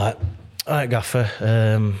 So I'm like, all right, Gaffer,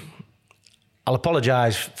 I'll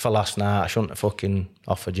apologise for last night. I shouldn't have fucking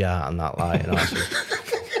offered you out and that, like, you know.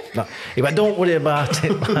 No. He went, don't worry about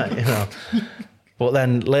it, like, you know. But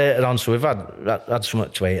then later on, so we've had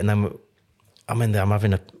something to eat, and then I'm in there,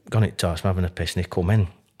 gone it toss, I'm having a piss, and he come in.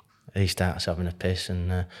 He starts having a piss,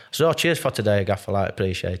 and I said, oh, cheers for today, Gaffer, like,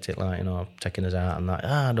 appreciate it, like, you know, taking us out and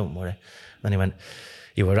that. Don't worry. And then he went,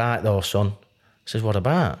 you were right though, son. I says, what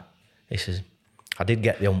about? He says, I did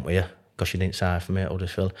get the hump with you, because you didn't sign for me at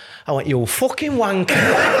Huddersfield. I went, you fucking wanker.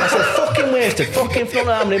 I said, fucking wasted, fucking front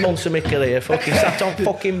of how many months of my career, fucking sat on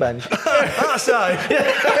fucking bench. Outside?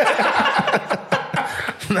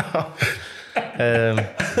 No.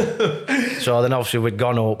 So then obviously we'd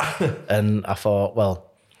gone up, and I thought,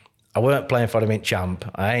 well, I weren't playing for him in Champ.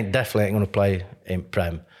 I definitely ain't going to play in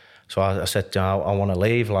Prem. So I said, I want to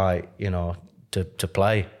leave, like, you know, to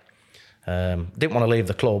play. Didn't want to leave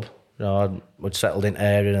the club. You know, I'd settled in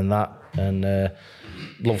area and that, and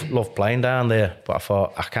loved playing down there. But I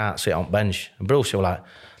thought, I can't sit on bench. And Bruce was like,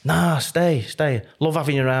 nah, stay. Love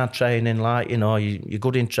having you around training, like, you know, you're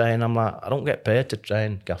good in training. I'm like, I don't get paid to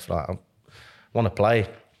train, Gaff, like, I want to play.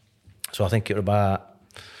 So I think it was about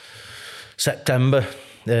September,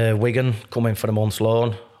 Wigan come in for a month's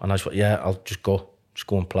loan, and I just went, yeah, I'll just go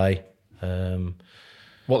and play.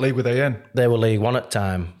 What league were they in? They were League One at the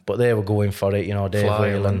time, but they were going for it, you know, Dave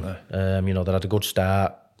Whelan. You know, they had a good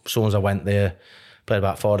start. As soon as I went there, played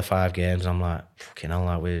about 4 to 5 games, and I'm like, fucking hell,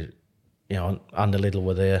 like, we, you know, Andy Liddell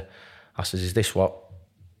were there. I said, is this what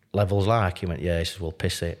level's like? He went, yeah. He says, well,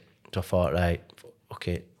 piss it. So I thought, right,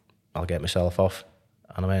 okay, I'll get myself off.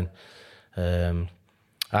 And I mean,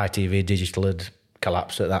 ITV Digital had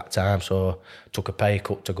collapsed at that time, so took a pay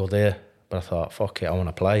cut to go there. But I thought, fuck it, I want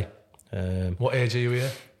to play. What age are you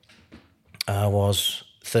here? I was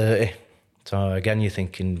 30. So again, you're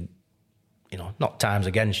thinking, you know, not time's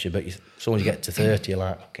against you, but as soon as you get to 30, you're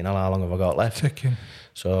like, fucking hell, how long have I got left? Ticking.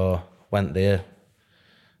 So went there.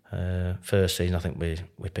 First season, I think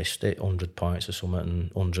we pissed it, 100 points or something and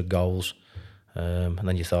 100 goals. And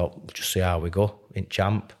then you thought, we'll just see how we go in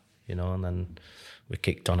champ, you know, and then we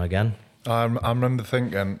kicked on again. I remember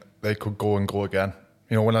thinking they could go and go again.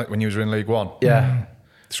 You know, when you were in League One? Yeah.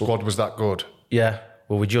 The squad was that good? Yeah.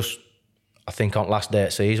 Well, we just, I think on last day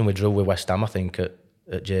of season, we drew with West Ham, I think, at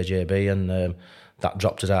JJB, and that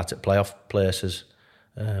dropped us out at playoff places.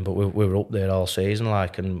 But we were up there all season,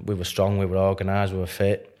 like, and we were strong, we were organised, we were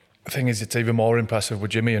fit. The thing is, it's even more impressive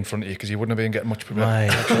with Jimmy in front of you because he wouldn't have been getting much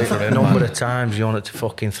Right. A number of times you wanted to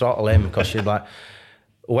fucking throttle him because you'd like,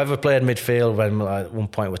 whoever played midfield, when like, at one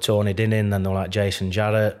point with Tony Dinning, then they were like Jason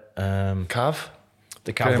Jarrett. Cav?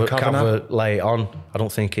 The Cav were late on. I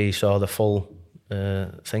don't think he saw the full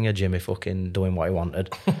thing of Jimmy fucking doing what he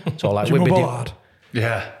wanted. So like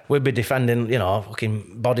we'd be defending, you know,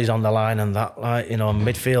 fucking bodies on the line and that, like, you know,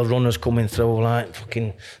 midfield runners coming through, like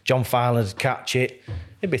fucking John Filer'd catch it.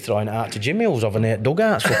 He'd be throwing it out to Jimmy, who's over near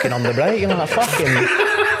dugouts, fucking on the break. You know, like,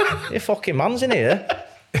 fucking, you fucking man's in here.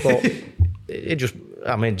 But it just,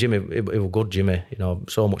 I mean, Jimmy, it was good, Jimmy. You know,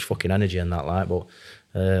 so much fucking energy and that, like. But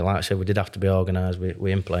like I said, we did have to be organised with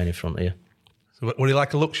him playing in front of you. So were you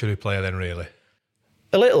like a luxury player then, really?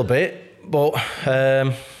 A little bit, but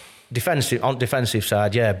defensive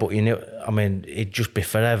side, yeah. But you know, I mean, it'd just be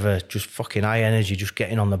forever, just fucking high energy, just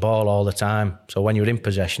getting on the ball all the time. So when you were in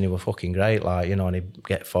possession, he was fucking great, like, you know, and he'd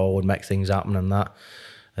get forward, make things happen and that.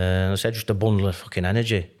 I said, just a bundle of fucking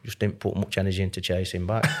energy. Just didn't put much energy into chasing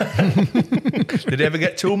back. Did he ever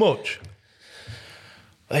get too much?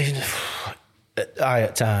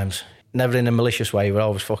 At times. Never in a malicious way. We were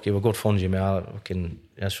always fucking, we were good fun, Jimmy. I fucking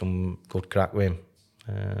had some good crack with him.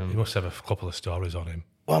 You must have a couple of stories on him.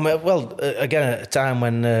 Well, again, at a time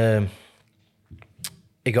when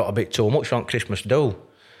he got a bit too much on Christmas do,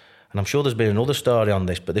 and I'm sure there's been another story on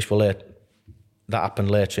this, but this was that happened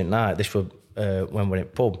later in the night. This was when we were in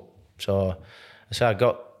pub. So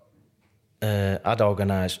I'd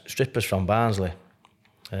organised strippers from Barnsley.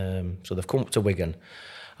 So they've come up to Wigan,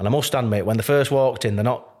 and I must admit, when they first walked in, they're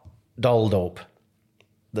not dolled up.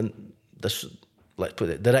 Let's put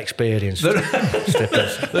it, they're experienced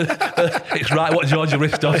strippers. It's right what Georgia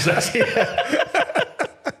Ristoff says.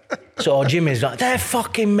 So Jimmy's like, they're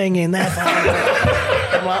fucking minging, they're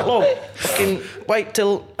fucking... I'm like, look, fucking wait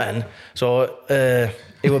till... And so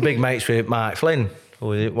he were big mates with Mark Flynn, who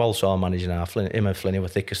was Walsall manager now. Him and Flynn were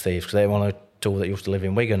thick as thieves because they were one of the two that used to live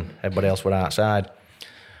in Wigan. Everybody else were outside.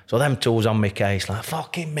 So them two's on my case, like,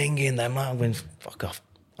 fucking minging them. Like, I'm going, fuck off.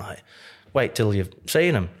 Like, wait till you've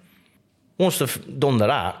seen them. Once they've done their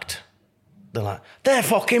act, they're like, they're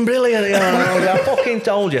fucking brilliant. You know, I fucking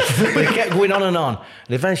told you. But it kept going on. And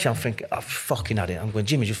eventually I'm thinking, I've fucking had it. I'm going,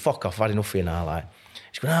 Jimmy, just fuck off. I've had enough of you now. Like,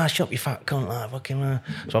 he's going, shut up, you fat cunt. Like, fucking.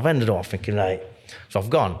 So I've ended up thinking, right. So I've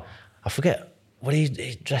gone. I forget, what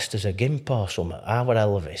he dressed as a gimp or something. I were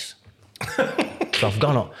Elvis. So I've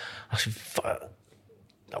gone up. I said,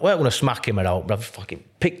 I weren't going to smack him out, but I've fucking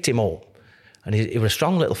picked him up. And he was a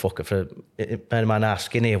strong little fucker for a man how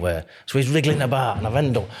skinny he were. So he's wriggling about, and I've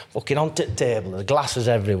ended up fucking onto the table, there's glasses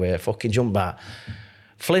everywhere, fucking jumped back.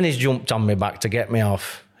 Flinny's jumped on me back to get me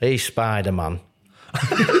off. He's Spider-Man.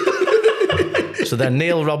 So then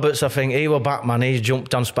Neil Roberts, I think, he were Batman, he's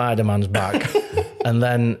jumped on Spider-Man's back. And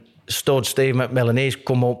then stood Steve McMillan, he's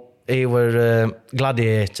come up, he were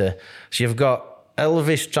Gladiator. So you've got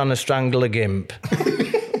Elvis trying to strangle a gimp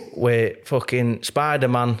with fucking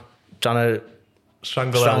Spider-Man trying to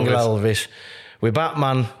strangle Elvis. With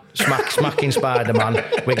Batman smacking Spider-Man.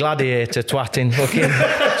 With Gladiator twatting fucking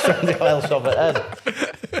somebody else over the head.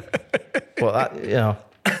 But that, you know.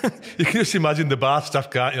 You can just imagine the bar staff,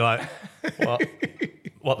 can't you? Like,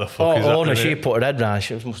 what the fuck is that? Oh, no, she put her head round.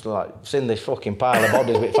 She must have like seen this fucking pile of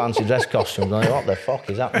bodies with fancy dress costumes. Like, what the fuck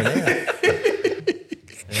is happening here?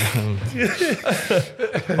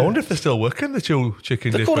 I wonder if they're still working, the two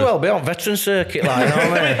chicken dippers. They could well be on veteran circuit, like, you know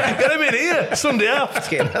what I mean? Get them in here, Sunday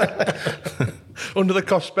after. Under the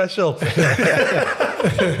cost special.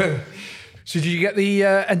 So did you get the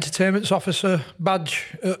entertainment officer badge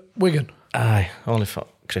at Wigan? Aye, only for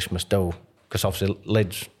Christmas do, because obviously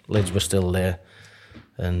Lids were still there,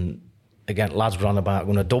 and again lads were on about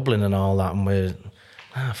going to Dublin and all that, and we're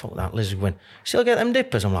fuck that. Liz went, still get them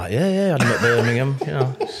dippers? I'm like, yeah, I had them at Birmingham, you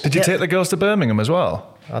know. Did you take the girls to Birmingham as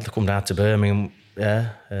well? I had to come down to Birmingham.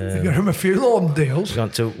 Yeah. You got him a few loan deals.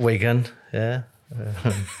 Gone to Wigan. Yeah.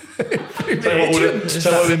 Tell you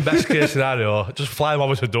what would be best case scenario, just fly him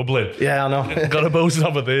over to Dublin. Yeah, I know. Got a boost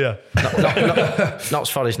over there. Notts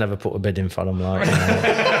Forest never put a bid in for him. Like,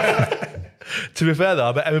 To be fair though,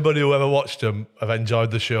 I bet everybody who ever watched them have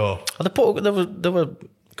enjoyed the show. They were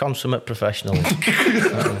consummate professionals.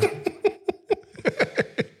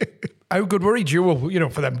 How good were he, Jewel? You know,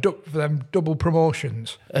 for them double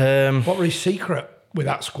promotions. What were his secret with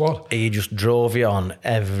that squad? He just drove you on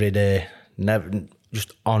every day, never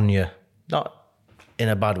just on you, not in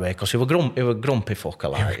a bad way, because he was grumpy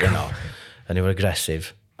fucker, like, you know, and he was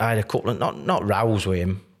aggressive. I had a couple of not rows with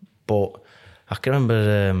him, but I can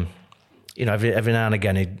remember, you know, every now and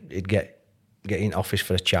again he'd get in office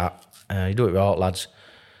for a chat. He'd do it with all lads,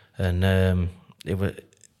 and he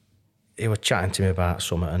was chatting to me about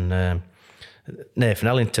something, and Nathan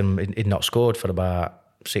Ellington, he'd not scored for about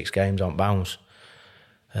 6 games on bounce,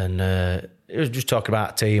 and he was just talking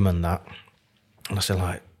about team and that, and I said,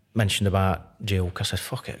 like, mentioned about Duke. I said,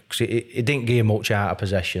 fuck it, because he didn't give much out of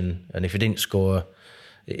possession, and if he didn't score,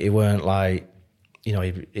 he weren't like, you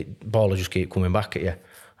know, ball will just keep coming back at you.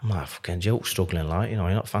 I'm like, fucking Duke's struggling, like, you know,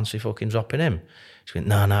 you're not fancy fucking dropping him. He went,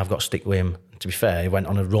 no, I've got to stick with him. And to be fair, he went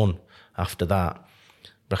on a run after that.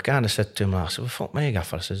 But I kind of said to him, I said, well, fuck me,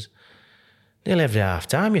 Gaffer. I says, nearly every half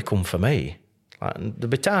time you come for me. Like, there'd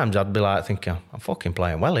be times I'd be like thinking, I'm fucking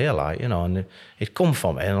playing well here, like, you know, and he'd come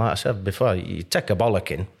for me. And like I said before, you take a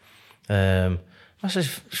bollocking. I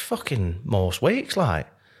says, it's fucking most weeks, like.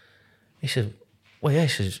 He said, well, yeah, he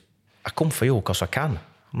says, I come for you because I can.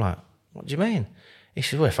 I'm like, what do you mean? He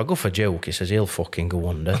says, well, if I go for Duke, he says, he'll fucking go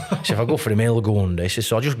under. He says, if I go for him, he'll go under. He says,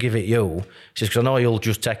 so I'll just give it you. He says, because I know you'll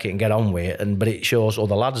just take it and get on with it, but it shows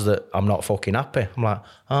other lads that I'm not fucking happy. I'm like,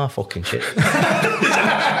 fucking shit. Is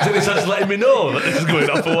it just letting me know that this is going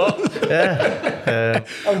on for what? Yeah.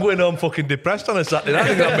 I'm going home fucking depressed on a Saturday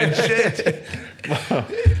night. I think I've been shit.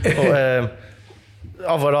 But,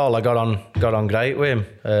 overall, I got on great with him,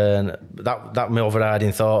 and that my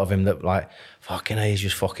overriding thought of him, that like, fucking he's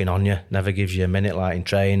just fucking on you, never gives you a minute, like in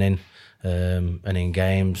training and in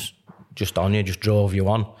games, just on you, just drove you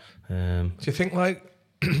on. Do you think like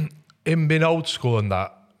him being old school and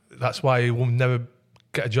that's why he will never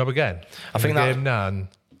get a job again? I think that game now, and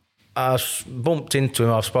I've bumped into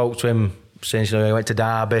him, I've spoke to him since he went to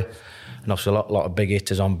Derby, and obviously a lot of big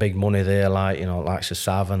hitters on big money there, like, you know, like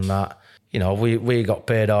Sav and that. You know, we got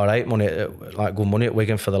paid all right money, like good money at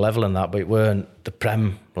Wigan for the level and that, but it weren't the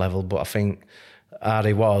Prem level. But I think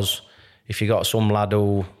Harry was, if you got some lad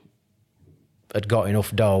who had got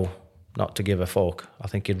enough dough not to give a fuck, I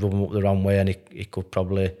think he'd rub him up the wrong way, and he could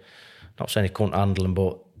probably, not saying he couldn't handle him,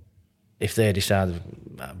 but if they decided,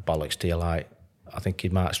 bollocks to you, like, I think he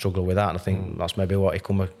might struggle with that, and I think that's maybe what he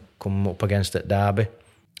come up against at Derby.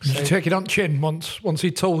 Did you take it on chin once he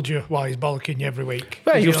told you why he's bollocking you every week?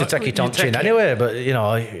 Well, he used to take it on chin anyway, but, you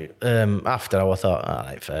know, after I thought, all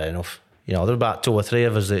right, fair enough. You know, there were about 2 or 3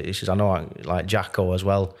 of us that he says, I know, like Jacko as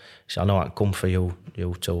well, he says, I know I can come for you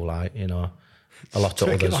two, like, you know, a lot of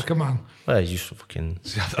others. Take it like a man. Well, he's just fucking...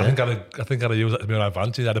 I think I'd use that to my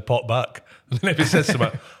advantage. I'd have popped back. And then if he says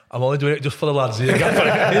something, I'm only doing it just for the lads here. You know what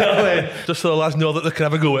I mean? Just so the lads know that they can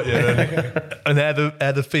have a go at you and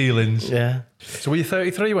air the feelings. Yeah. So were you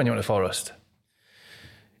 33 when you went to Forest?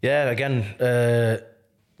 Yeah, again,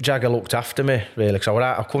 Jagger looked after me, really, because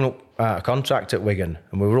I come up out of contract at Wigan,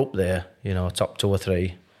 and we were up there, you know, top 2 or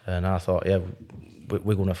 3, and I thought, yeah,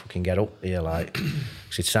 we're going to fucking get up here, like,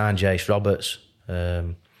 because he'd signed Jace Roberts,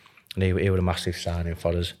 and he was a massive signing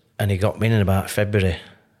for us, and he got me in about February,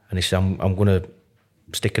 and he said, I'm going to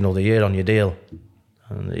stick another year on your deal,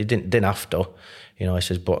 and he didn't have to, you know. He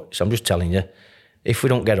says, but I'm just telling you, if we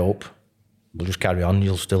don't get up, we'll just carry on,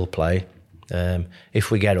 you'll still play.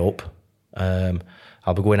 If we get up,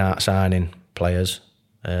 I'll be going out signing players,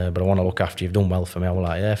 but I want to look after you. You've done well for me. I was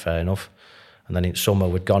like, yeah, fair enough. And then in summer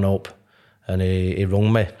we'd gone up, and he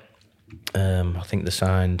rung me. I think they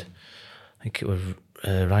signed, I think it was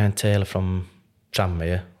Ryan Taylor from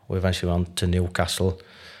Tranmere. We eventually went on to Newcastle,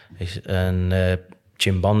 and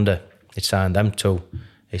Chimbonda. He signed them 2.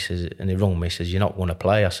 He says, and he rung me. He says, "You're not going to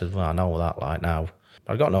play." I said, "Well, I know that, like, now."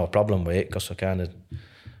 But I got no problem with it, because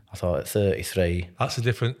I thought at 33. That's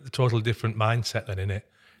a totally different mindset then, isn't it?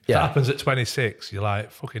 If Yeah. that happens at 26, you're like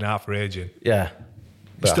fucking half raging. Yeah.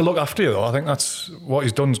 Still look after you, though. I think that's what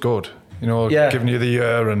he's done's good. You know, Yeah. giving you the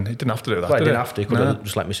year, and he didn't have to do that. Well, he did didn't have to. He could have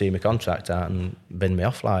just let me see my contract out and bin me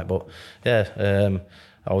off, like. But yeah,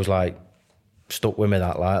 I was like stuck with me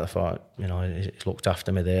that, like. I thought, you know, he's looked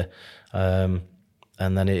after me there.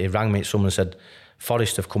 And then he rang me. Someone said,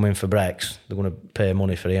 Forest have come in for Brex. They're going to pay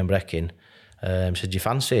money for Ian Breckin. He said, do you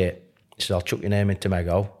fancy it? He said, I'll chuck your name into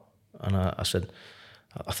Mego. And I said,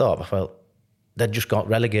 I felt they'd just got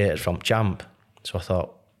relegated from Champ.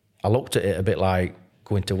 So I looked at it a bit like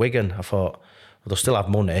going to Wigan. I thought, well, they'll still have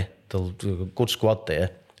money. They'll do a good squad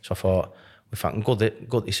there. So I thought, if I can go there,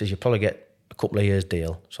 he says, you probably get a couple of years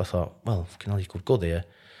deal. So I thought, well, you could go there,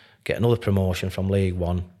 get another promotion from League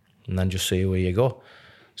One, and then just see where you go.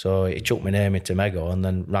 So he chucked my name into Mego and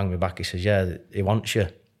then rang me back. He says, yeah, he wants you.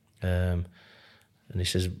 And he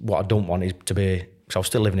says, what I don't want is to be, because I was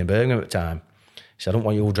still living in Birmingham at the time. He said, I don't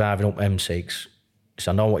want you all driving up M6. He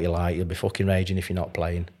said, I know what you like, you'll be fucking raging if you're not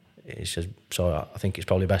playing. He says, so I think it's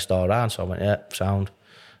probably best all round. So I went, yeah, sound.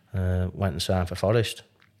 Went and signed for Forest.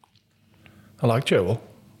 I like Joel.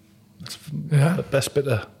 That's the best bit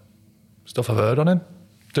of stuff I've heard on him,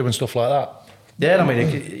 doing stuff like that. Yeah, I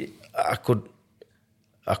mean, I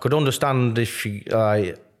could understand if you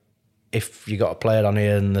got a player on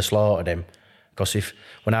here and they slaughtered him. Because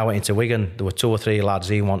when I went into Wigan, there were 2 or 3 lads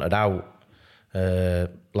he wanted out,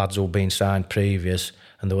 lads who had been signed previous,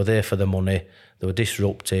 and they were there for the money. They were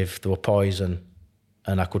disruptive, they were poison,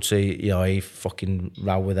 and I could see, he fucking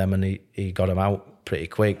rowed with them and he got them out pretty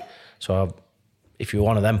quick. So if you're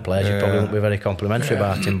one of them players, you probably wouldn't be very complimentary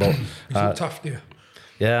about him. But it's tough, yeah.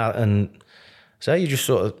 Yeah, and so you just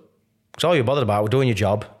sort of, it's all you're bothered about, we're doing your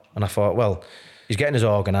job. And I thought, well, he's getting us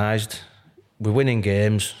organised, we're winning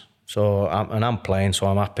games, so I'm playing, so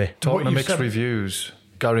I'm happy. Talking of mixed reviews,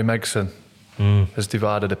 Gary Megson has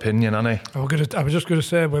divided opinion, hasn't he? I was just going to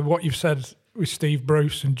say, with what you've said with Steve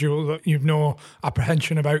Bruce and Joel, that you've no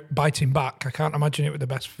apprehension about biting back. I can't imagine it with the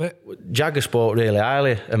best fit. Jagger spoke really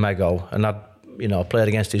highly of Mego, and I'd played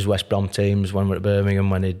against his West Brom teams when we were at Birmingham,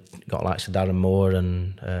 when he'd got like Darren Moore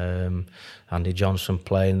and Andy Johnson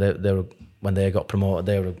playing. They were, when they got promoted,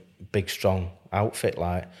 they were a big, strong outfit,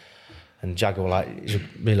 like. And Jagger he's a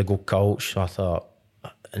really good coach. So I thought,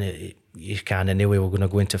 and you kind of knew we were going to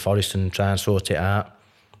go into Forest and try and sort it out.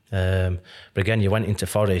 But again, you went into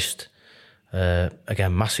Forest,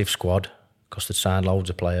 again, massive squad, because they'd signed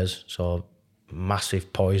loads of players, so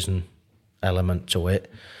massive poison element to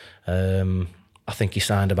it. I think he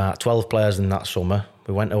signed about 12 players in that summer.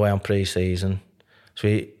 We went away on pre-season. So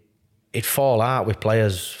he'd fall out with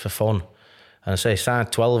players for fun. And I say he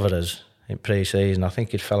signed 12 of us in pre-season. I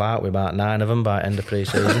think he'd fell out with about 9 of them by end of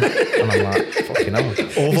pre-season. And I'm like, fucking hell.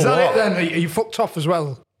 Is that it then? Are you fucked off as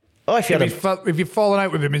well? Oh, if you've fallen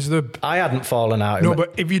out with him, I hadn't fallen out. No,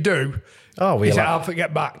 but if you do, is it hard to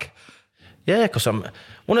get back? Yeah, because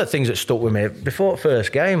one of the things that stuck with me, before the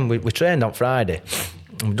first game, we trained on Friday.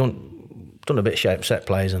 We've done a bit of shape set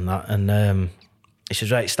plays and that. And he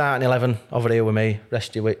says, right, starting 11 over here with me,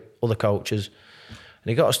 rest you with other coaches. And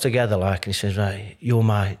he got us together, and he says, right, you're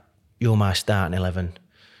my starting 11.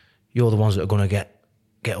 You're the ones that are going to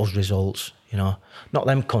get us results, not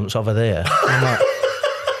them cunts over there. I'm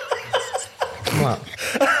like,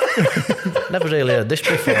 never really heard this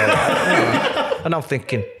before. And I'm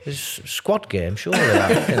thinking, it's a squad game, surely.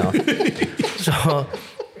 So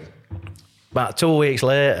about 2 weeks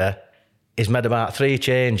later, he's made about 3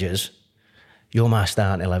 changes. You're my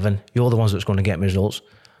starting 11. You're the ones that's going to get me results.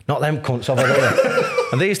 Not them cunts over there.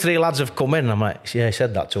 And these 3 lads have come in, and I'm like, yeah, he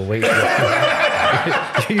said that 2 weeks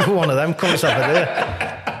ago. You're one of them cunts over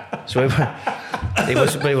there. So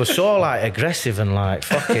he was so aggressive and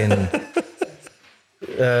fucking.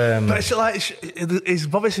 But it's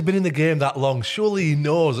he's obviously been in the game that long. Surely he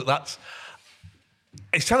knows that's.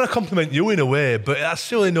 He's trying to compliment you in a way, but he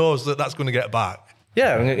surely knows that that's going to get back.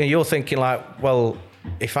 Yeah, and you're thinking well,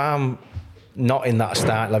 if I'm not in that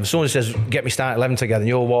start 11, someone says, get me start 11 together, and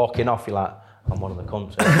you're walking off, you're like, I'm one of the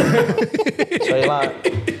cunts. So you're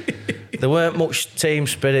like, there weren't much team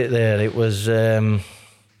spirit there. It was, like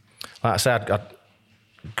I said, I had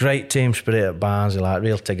great team spirit at Barnsley,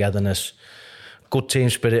 real togetherness, good team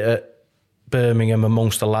spirit at Birmingham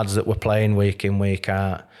amongst the lads that were playing week in, week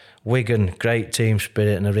out. Wigan, great team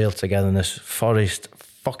spirit and a real togetherness. Forest,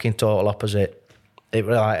 fucking total opposite. It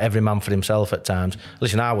was like every man for himself at times.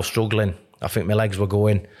 Listen, I was struggling. I think my legs were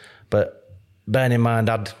going. But bearing in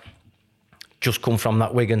mind, I'd just come from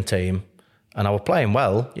that Wigan team and I was playing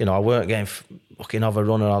well. I weren't getting fucking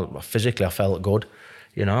overrun. Physically, I felt good.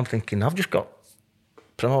 I'm thinking, I've just got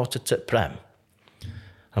promoted to Prem.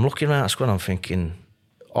 I'm looking around the squad and I'm thinking,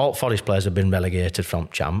 all Forest players have been relegated from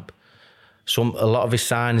Champ. A lot of his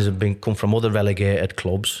signings have come from other relegated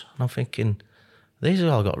clubs. And I'm thinking, these have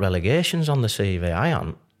all got relegations on the CV. I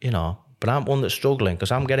aren't, but I'm one that's struggling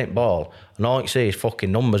because I'm getting ball and all I can see is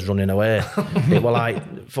fucking numbers running away. It were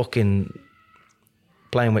like fucking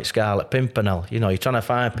playing with Scarlett Pimpernel. You know, you're trying to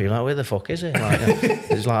find people, like, where the fuck is he? Like,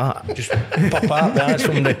 it's like that. Just pop out there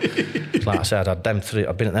somebody. It's like I said, I've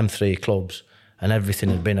been at them 3 clubs, and everything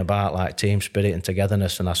had been about like team spirit and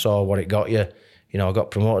togetherness, and I saw what it got you. You know, I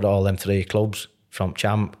got promoted at all them 3 clubs from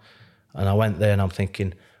champ, and I went there and I'm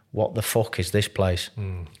thinking, what the fuck is this place?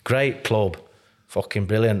 Great club, fucking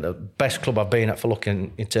brilliant. The best club I've been at for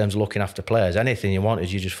in terms of looking after players. Anything you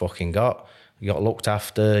wanted, you just fucking got. You got looked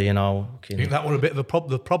after, you know. You think that was a bit of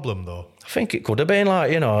the problem, though? I think it could have been,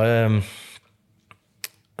 like, you know,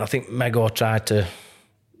 I think Mego tried to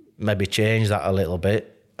maybe change that a little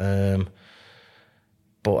bit.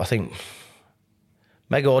 But I think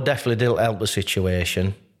Mego definitely didn't help the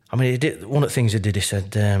situation. I mean, one of the things he did, he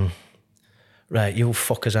said, right, you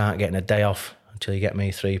fuckers aren't getting a day off until you get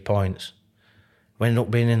me 3 points. We ended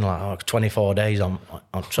up being in like 24 days on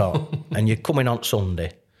top, and you're coming on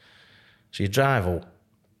Sunday. So you drive up,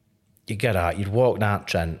 you get out, you'd walk down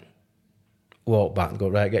Trent, walk back and go,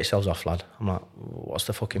 right, get yourselves off, lad. I'm like, what's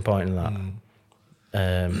the fucking point in that?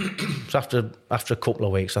 So after a couple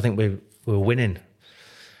of weeks, I think we were winning.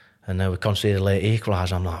 And then we conceded a late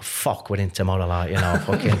equaliser. I'm like, fuck, we're in tomorrow, like, you know,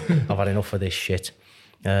 fucking, I've had enough of this shit.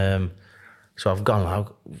 So I've gone, like,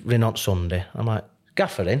 we're in on Sunday. I'm like,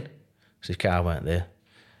 Gaffer in? Because his car weren't there.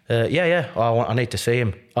 Yeah. Oh, I need to see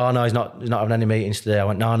him. Oh, no, he's not having any meetings today. I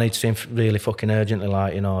went, no, I need to see him really fucking urgently,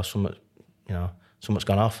 like, you know, something's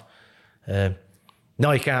gone off.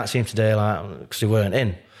 No, you can't see him today, like, because he weren't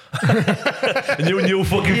in. And you knew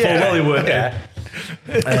fucking full well he weren't in.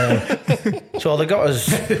 So they got us,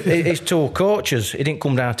 his 2 coaches, he didn't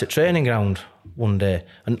come down to training ground one day.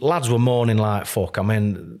 And lads were moaning like fuck. I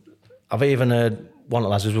mean, I've even heard one of the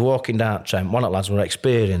lads, as we were walking down Trent, one of the lads were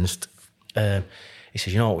experienced. He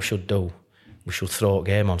says, you know what we should do? We should throw a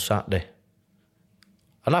game on Saturday.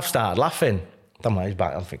 And I've started laughing. I'm like,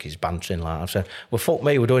 I think he's bantering. Like, I'm saying, well, fuck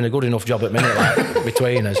me, we're doing a good enough job at minute, like,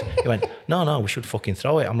 between us. He went, no, we should fucking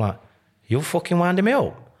throw it. I'm like, you fucking winding me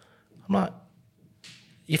up? I'm like,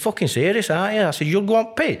 you fucking serious, aren't you? I said, you'll go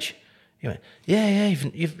on pitch? He went, yeah,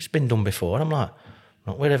 it's been done before. I'm like,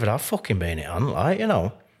 not wherever I've fucking been it on, like, you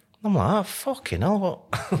know. I'm like, oh, fucking hell,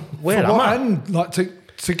 what? Where am I? End, like,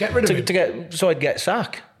 to get rid of him? So I'd get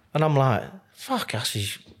sacked. And I'm like, fuck, I said,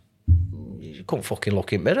 you couldn't fucking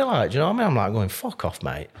look in the mirror, like, do you know what I mean? I'm like going, fuck off,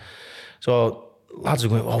 mate. So lads are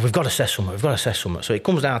going, oh, we've got to say something. So it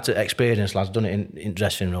comes down to experience, lads, done it in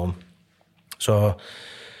dressing room. So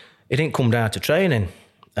it didn't come down to training.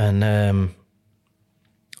 And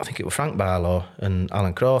I think it was Frank Barlow and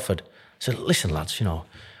Alan Crawford said, listen, lads, you know,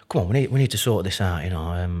 come on, we need to sort this out, you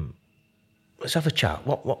know. Let's have a chat.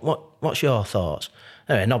 What's your thoughts?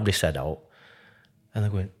 Anyway, nobody said out. And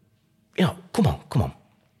they're going, you know, come on.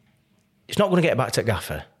 It's not going to get back to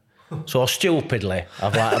Gaffer. So stupidly,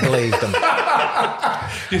 I believed them.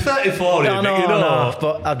 You're 34, you know.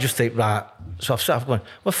 But I just think, right. So I've started going,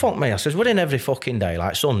 well, fuck me. I says, we're in every fucking day,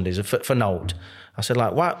 like Sundays for note. I said,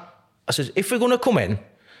 like, why? I says, if we're going to come in,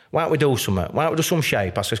 why don't we do something? Why don't we do some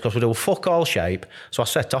shape? I says, because we do fuck all shape. So I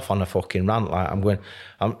set off on a fucking rant. Like,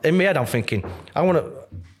 in my head, I'm thinking, I want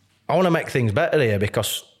to make things better here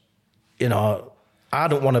because, you know, I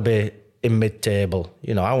don't want to be in mid-table.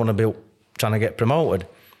 You know, I want to be trying to get promoted.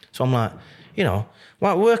 So I'm like, you know,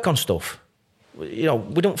 why don't we work on stuff? You know,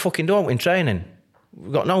 we don't fucking do it in training.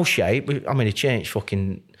 We've got no shape. He changed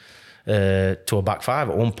fucking to a back 5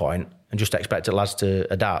 at one point and just expected lads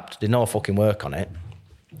to adapt. Did no fucking work on it.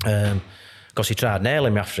 Because he tried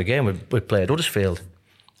nailing me after a game. We played Huddersfield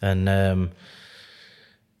and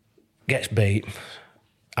gets beat.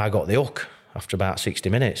 I got the hook after about 60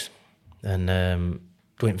 minutes and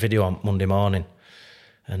doing video on Monday morning.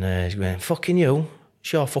 And he's going, fucking you,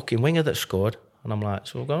 it's your fucking winger that scored. And I'm like,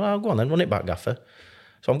 so I'm going, oh, go on then, run it back, Gaffer.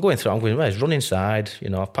 So I'm going, well, he's running inside, you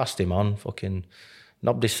know, I've passed him on, fucking,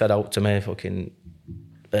 nobody said out to me, fucking,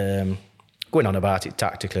 going on about it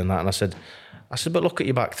tactically and that. And I said, but look at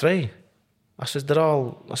your back 3. I said,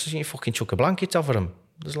 you fucking chuck a blanket over them.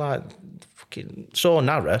 There's like, fucking, so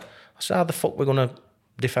narrow. I said, how the fuck we're going to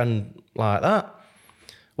defend like that?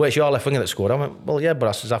 Well, it's your left winger that scored. I went, well, yeah, but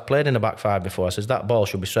I says, I've played in the back 5 before. I says, that ball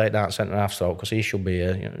should be straight down centre-half throat because he should be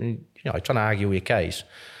here. You know, trying to argue your case.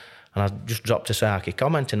 And I just dropped a sarky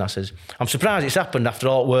comment and I says, I'm surprised it's happened after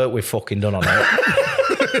all the work we've fucking done on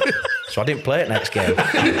it. So I didn't play it next game.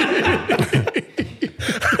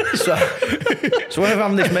 So whenever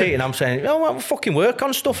I'm in this meeting, I'm saying, we'll fucking work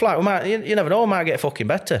on stuff like, you never know, we might get fucking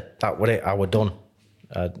better. That was it, I was done.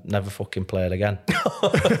 I'd never fucking played again.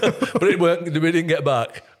 But it worked, we didn't get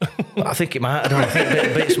back. I think it might, I don't know, I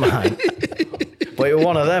think bits might. But it was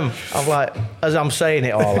one of them. I'm like, as I'm saying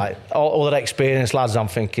it all, like all other experienced lads, I'm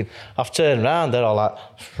thinking, I've turned around, they're all like,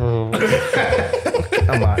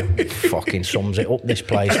 I'm like, fucking sums it up, this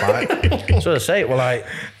place, like. So I say it, well, like.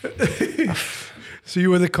 So you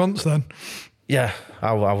were the cunts then? Yeah,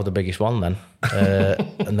 I was the biggest one then.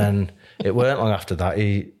 And then it weren't long after that,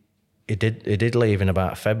 he did leave in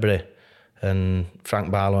about February, and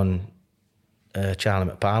Frank Barlow and Charlie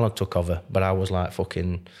McParland took over, but I was like,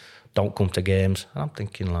 fucking, don't come to games. And I'm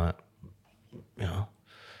thinking, like, you know,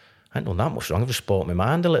 I ain't done that much wrong. I've just spoke my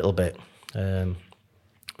mind a little bit.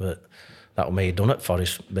 But that was me done at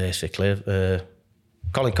Forest, basically.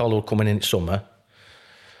 Colin Caldwell coming in summer.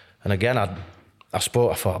 And again, I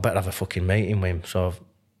thought I better have a fucking meeting with him. So I've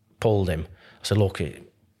pulled him. I said, look, it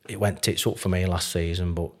went tits up for me last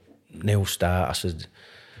season, but new start. I said,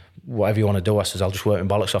 whatever you want to do, I said, I'll just work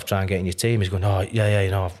my bollocks off, try and get in your team. He's going, oh, yeah,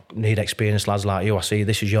 you know, I need experienced lads like you. I see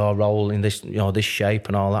this is your role in this, you know, this shape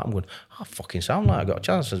and all that. I'm going, I fucking sound like I got a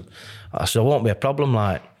chance. I said, it won't be a problem,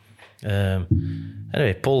 like. Anyway,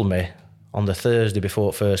 he pulled me on the Thursday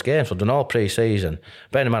before first game, so I've done all pre-season.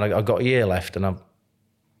 Bearing in mind, I've got a year left, and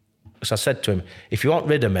so I said to him, if you want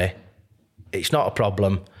rid of me, it's not a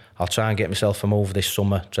problem. I'll try and get myself a move this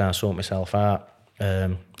summer, try and sort myself out.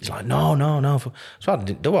 He's like, no. So I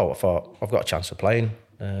didn't do it. I thought, I've got a chance of playing.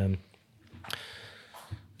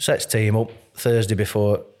 Sets team up Thursday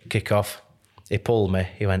before kick-off. He pulled me.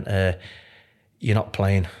 He went, you're not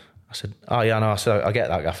playing. I said, oh, yeah, no. I said, I get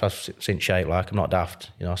that, Gaff. I've seen shape, like, I'm not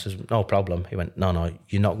daft. You know, I said, no problem. He went, no,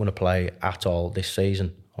 you're not going to play at all this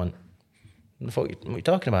season. I went, what are you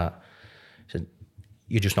talking about? He said,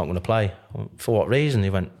 you're just not going to play. I went, for what reason? He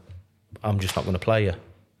went, I'm just not going to play you.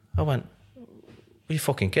 I went, you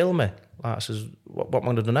fucking kill me. Like, I says, what am I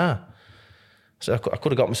going to do now? I said, I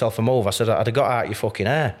could have got myself a move. I said, I'd have got out your fucking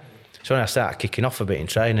hair. So when I started kicking off a bit in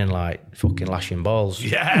training, like fucking lashing balls.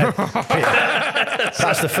 Yeah.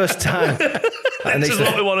 That's the first time. This is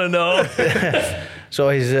what we want to know. So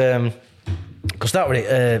he's, because that was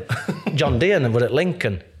it, John Dean were at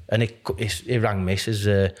Lincoln, and he rang me, he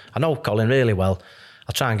says, I know Colin really well.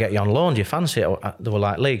 I'll try and get you on loan. Do you fancy it? They were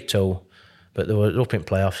like League Two, but they were up in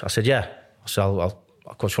playoffs. I said, yeah. I said, I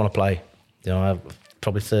just want to play. You know, I'm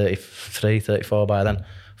probably 33, 34 by then.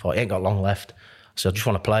 I thought, he ain't got long left. I said, I just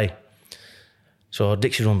want to play. So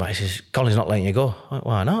Dixie run back, he says, Colin's not letting you go. I went,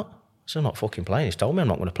 why not? I said, I'm not fucking playing. He's told me I'm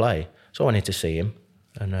not going to play. So I went in to see him,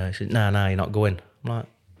 and he said, nah, you're not going. I'm like,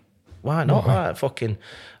 why not? Right, fucking,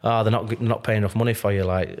 they're not paying enough money for you,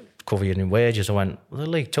 like, cover your wages. I went, well, the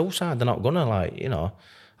League Two side, they're not going to, like, you know,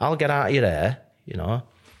 I'll get out of your hair, you know.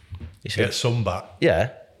 He said, get some back. Yeah.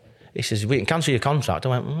 He says, we can cancel your contract. I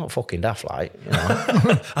went, I'm not fucking daft, like, you know.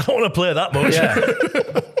 I don't want to play that much.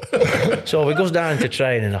 Yeah. So we goes down to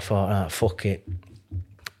training. I thought, fuck it.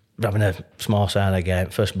 We're having a small side of the game.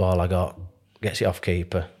 First ball I got, gets it off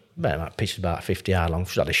keeper. That pitch is about 50 yards long.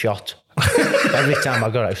 Just had a shot. Every time I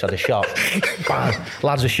got it, I just had a shot. Bang.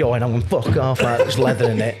 Lads are showing, I'm going, fuck off, like, just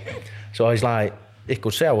leathering it. So he's like, he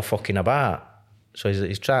could say I was fucking about. So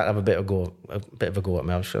he's trying to have a bit of a go at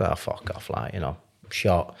me. I was like, fuck off, like, you know,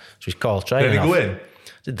 shot. So he's called training. Did he go in?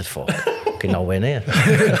 Did the fucking nowhere near.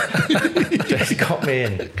 So he got me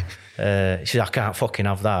in. He said, I can't fucking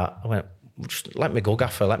have that. I went, just let me go,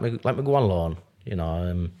 Gaffer. Let me go on loan. You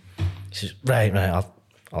know. He says, right.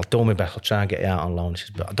 I'll do my best. I'll try and get you out on loan. He says,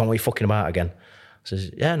 but I don't want you fucking about again. I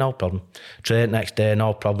says, yeah, no problem. Train next day,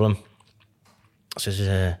 no problem. I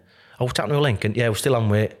says, what's happening with Lincoln? Yeah, we're still on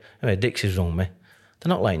wait. Anyway, Dixie's rung me. They're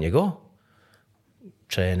not letting you go.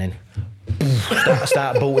 Training.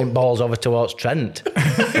 Start booting balls over towards Trent.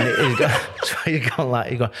 And he's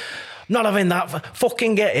gone, not having that,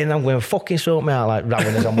 fucking get in. I'm going, fucking sort me out, like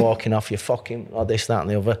rapping as I'm walking off, you fucking, or this, that and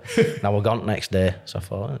the other. Now we're gone next day. So I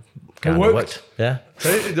thought, kind of worked. Yeah.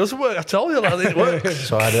 It doesn't work, I tell you, it works.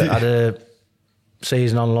 So I had a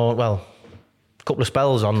season on loan, well, a couple of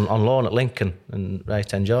spells on loan at Lincoln, and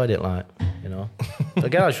right, enjoyed it, like, you know.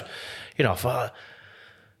 Again, I thought,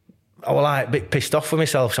 I was like a bit pissed off with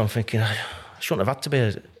myself, so I'm thinking, I shouldn't have had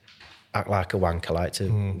to act like a wanker, like,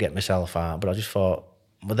 to get myself out. But I just thought,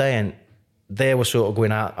 well, they were sort of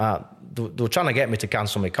going out, they were trying to get me to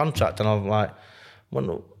cancel my contract, and I'm like,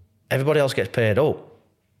 well, everybody else gets paid up.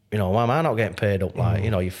 You know, why am I not getting paid up? Like,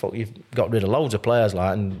 you know, you've got rid of loads of players,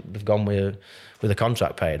 like, and they've gone with the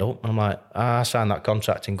contract paid up. And I'm like, I signed that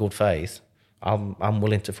contract in good faith. I'm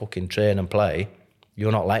willing to fucking train and play.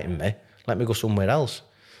 You're not letting me. Let me go somewhere else.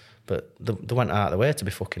 But they went out of the way to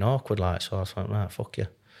be fucking awkward, like, so I was like, right, fuck you.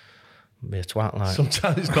 Be a twat, like.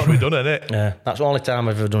 Sometimes it's got to be done, innit? Yeah, that's the only time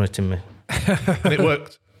I've ever done it in me. And it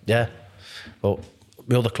worked? Yeah. But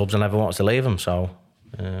the other clubs, I never wanted to leave them, so...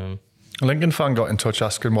 A Lincoln fan got in touch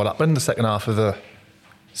asking what happened in the second half of the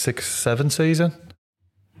 6-7 season.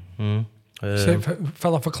 So it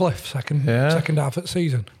fell off a cliff second half of the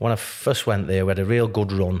season. When I first went there, we had a real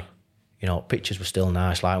good run. You know, pitches were still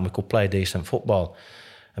nice, and we could play decent football.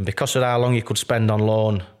 And because of how long you could spend on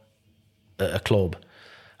loan at a club,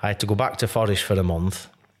 I had to go back to Forest for a month.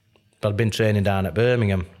 But I'd been training down at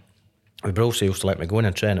Birmingham. Bruce used to let me go in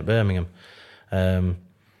and train at Birmingham.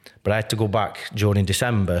 But I had to go back during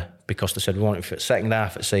December because they said we wanted for the second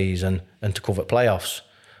half of the season and to cover playoffs.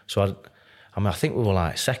 So I think we were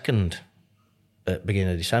like second at the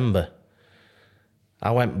beginning of December.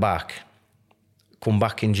 I went back, come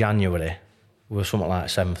back in January, we were something like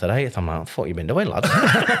 7th or 8th. I'm like, what the fuck you been doing, lad?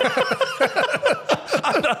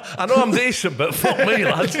 I know I'm decent, but fuck me,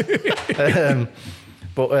 lad.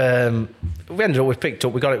 We ended up, we picked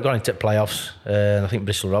up, we got into playoffs. I think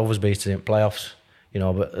Bristol Rovers beat us in playoffs. You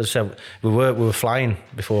know, but as I said, we were flying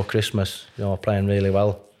before Christmas. You know, playing really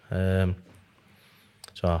well. So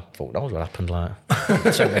fuck knows what happened. Like,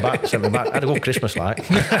 sent me back. I had a good Christmas, like.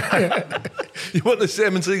 You weren't the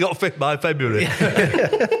same until you got fit by February.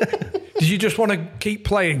 Did you just want to keep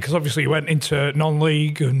playing? Because obviously you went into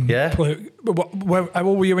non-league and how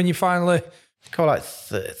old were you when you finally? Kind of like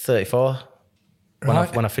 34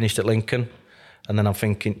 when I finished at Lincoln, and then I'm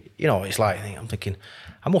thinking, you know, it's like I'm thinking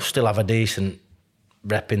I must still have a decent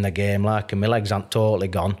rep in the game, like, and my legs aren't totally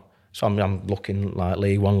gone. So I'm looking like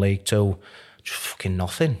League One, League Two, just fucking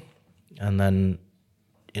nothing. And then,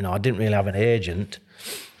 you know, I didn't really have an agent.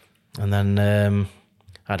 And then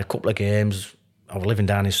I had a couple of games. I was living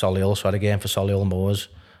down in Solihull, so I had a game for Solihull Moors.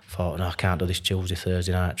 Thought, no, I can't do this Tuesday,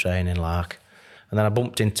 Thursday night training, like. And then I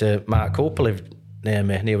bumped into Mark Cooper, lived near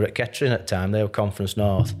me. They were at Kettering at the time. They were Conference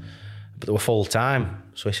North, but they were full time.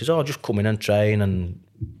 So he says, "Oh, just come in and train and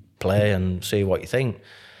play and see what you think."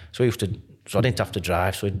 So I didn't have to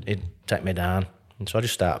drive, so he'd take me down. And so I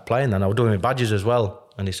just started playing. And I was doing my badges as well.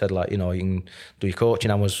 And he said, like, you know, you can do your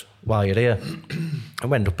coaching hours while you're here.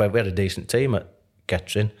 And we had a decent team at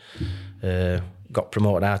Kettering. Got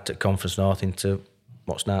promoted out at Conference North into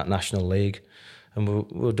what's now National League. And we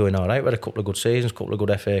were doing all right. We had a couple of good seasons, a couple of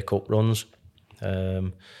good FA Cup runs.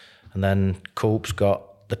 And then Coops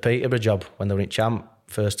got the Peterborough job when they were in Champ,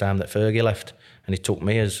 first time that Fergie left. And he took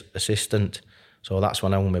me as assistant. So that's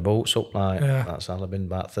when I hung my boots up. Like, that's how I've been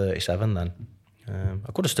about 37 then.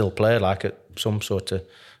 I could have still played like at some sort of,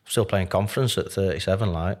 still playing conference at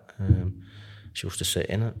 37, like. She used to sit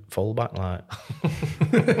in at full-back, like,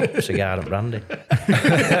 cigar and brandy.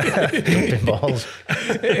 Jumping balls.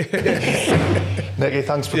 Nicky,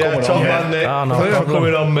 thanks for coming Tom on. Man, Nick. No Thanks for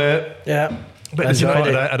coming on, mate. Yeah. Bit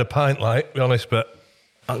disappointed I had a pint, like, to be honest, but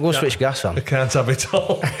I'll go switch gas on. I can't have it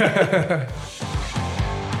all.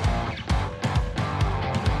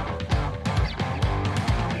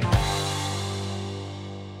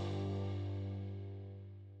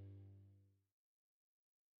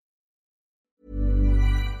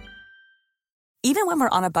 Even when we're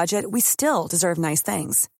on a budget, we still deserve nice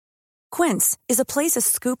things. Quince is a place to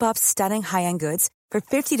scoop up stunning high-end goods for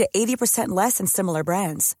 50 to 80% less than similar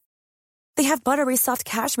brands. They have buttery soft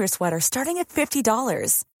cashmere sweaters starting at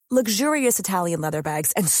 $50, luxurious Italian leather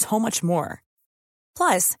bags, and so much more.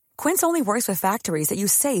 Plus, Quince only works with factories that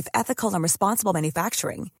use safe, ethical, and responsible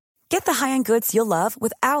manufacturing. Get the high-end goods you'll love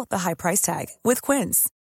without the high price tag with Quince.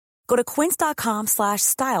 Go to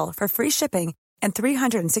quince.com/style for free shipping and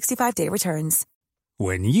 365-day returns.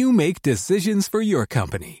 When you make decisions for your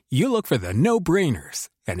company, you look for the no-brainers.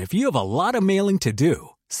 And if you have a lot of mailing to do,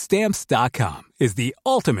 Stamps.com is the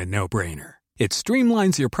ultimate no-brainer. It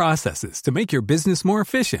streamlines your processes to make your business more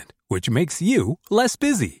efficient, which makes you less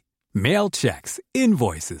busy. Mail checks,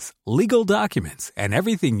 invoices, legal documents, and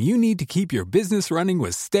everything you need to keep your business running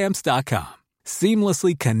with Stamps.com.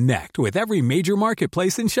 Seamlessly connect with every major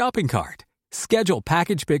marketplace and shopping cart. Schedule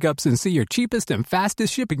package pickups and see your cheapest and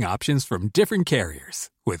fastest shipping options from different carriers,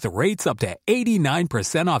 with rates up to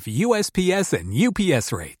 89% off USPS and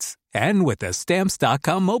UPS rates. And with the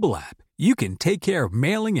Stamps.com mobile app, you can take care of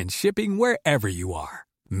mailing and shipping wherever you are.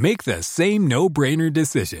 Make the same no-brainer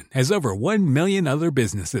decision as over 1 million other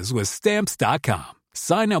businesses with Stamps.com.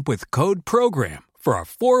 Sign up with code PROGRAM for a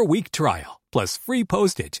 4-week trial, plus free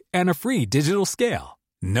postage and a free digital scale.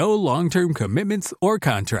 No long-term commitments or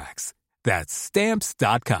contracts. That's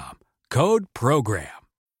Stamps.com. Code PROGRAM.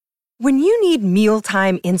 When you need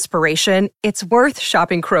mealtime inspiration, it's worth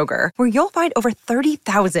shopping Kroger, where you'll find over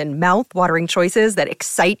 30,000 mouth-watering choices that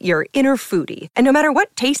excite your inner foodie. And no matter what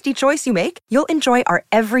tasty choice you make, you'll enjoy our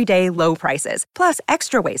everyday low prices, plus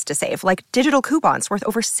extra ways to save, like digital coupons worth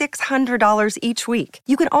over $600 each week.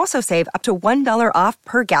 You can also save up to $1 off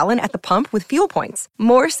per gallon at the pump with fuel points.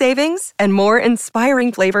 More savings and more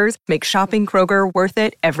inspiring flavors make shopping Kroger worth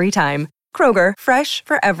it every time. Kroger, fresh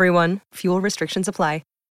for everyone. Fuel restrictions apply.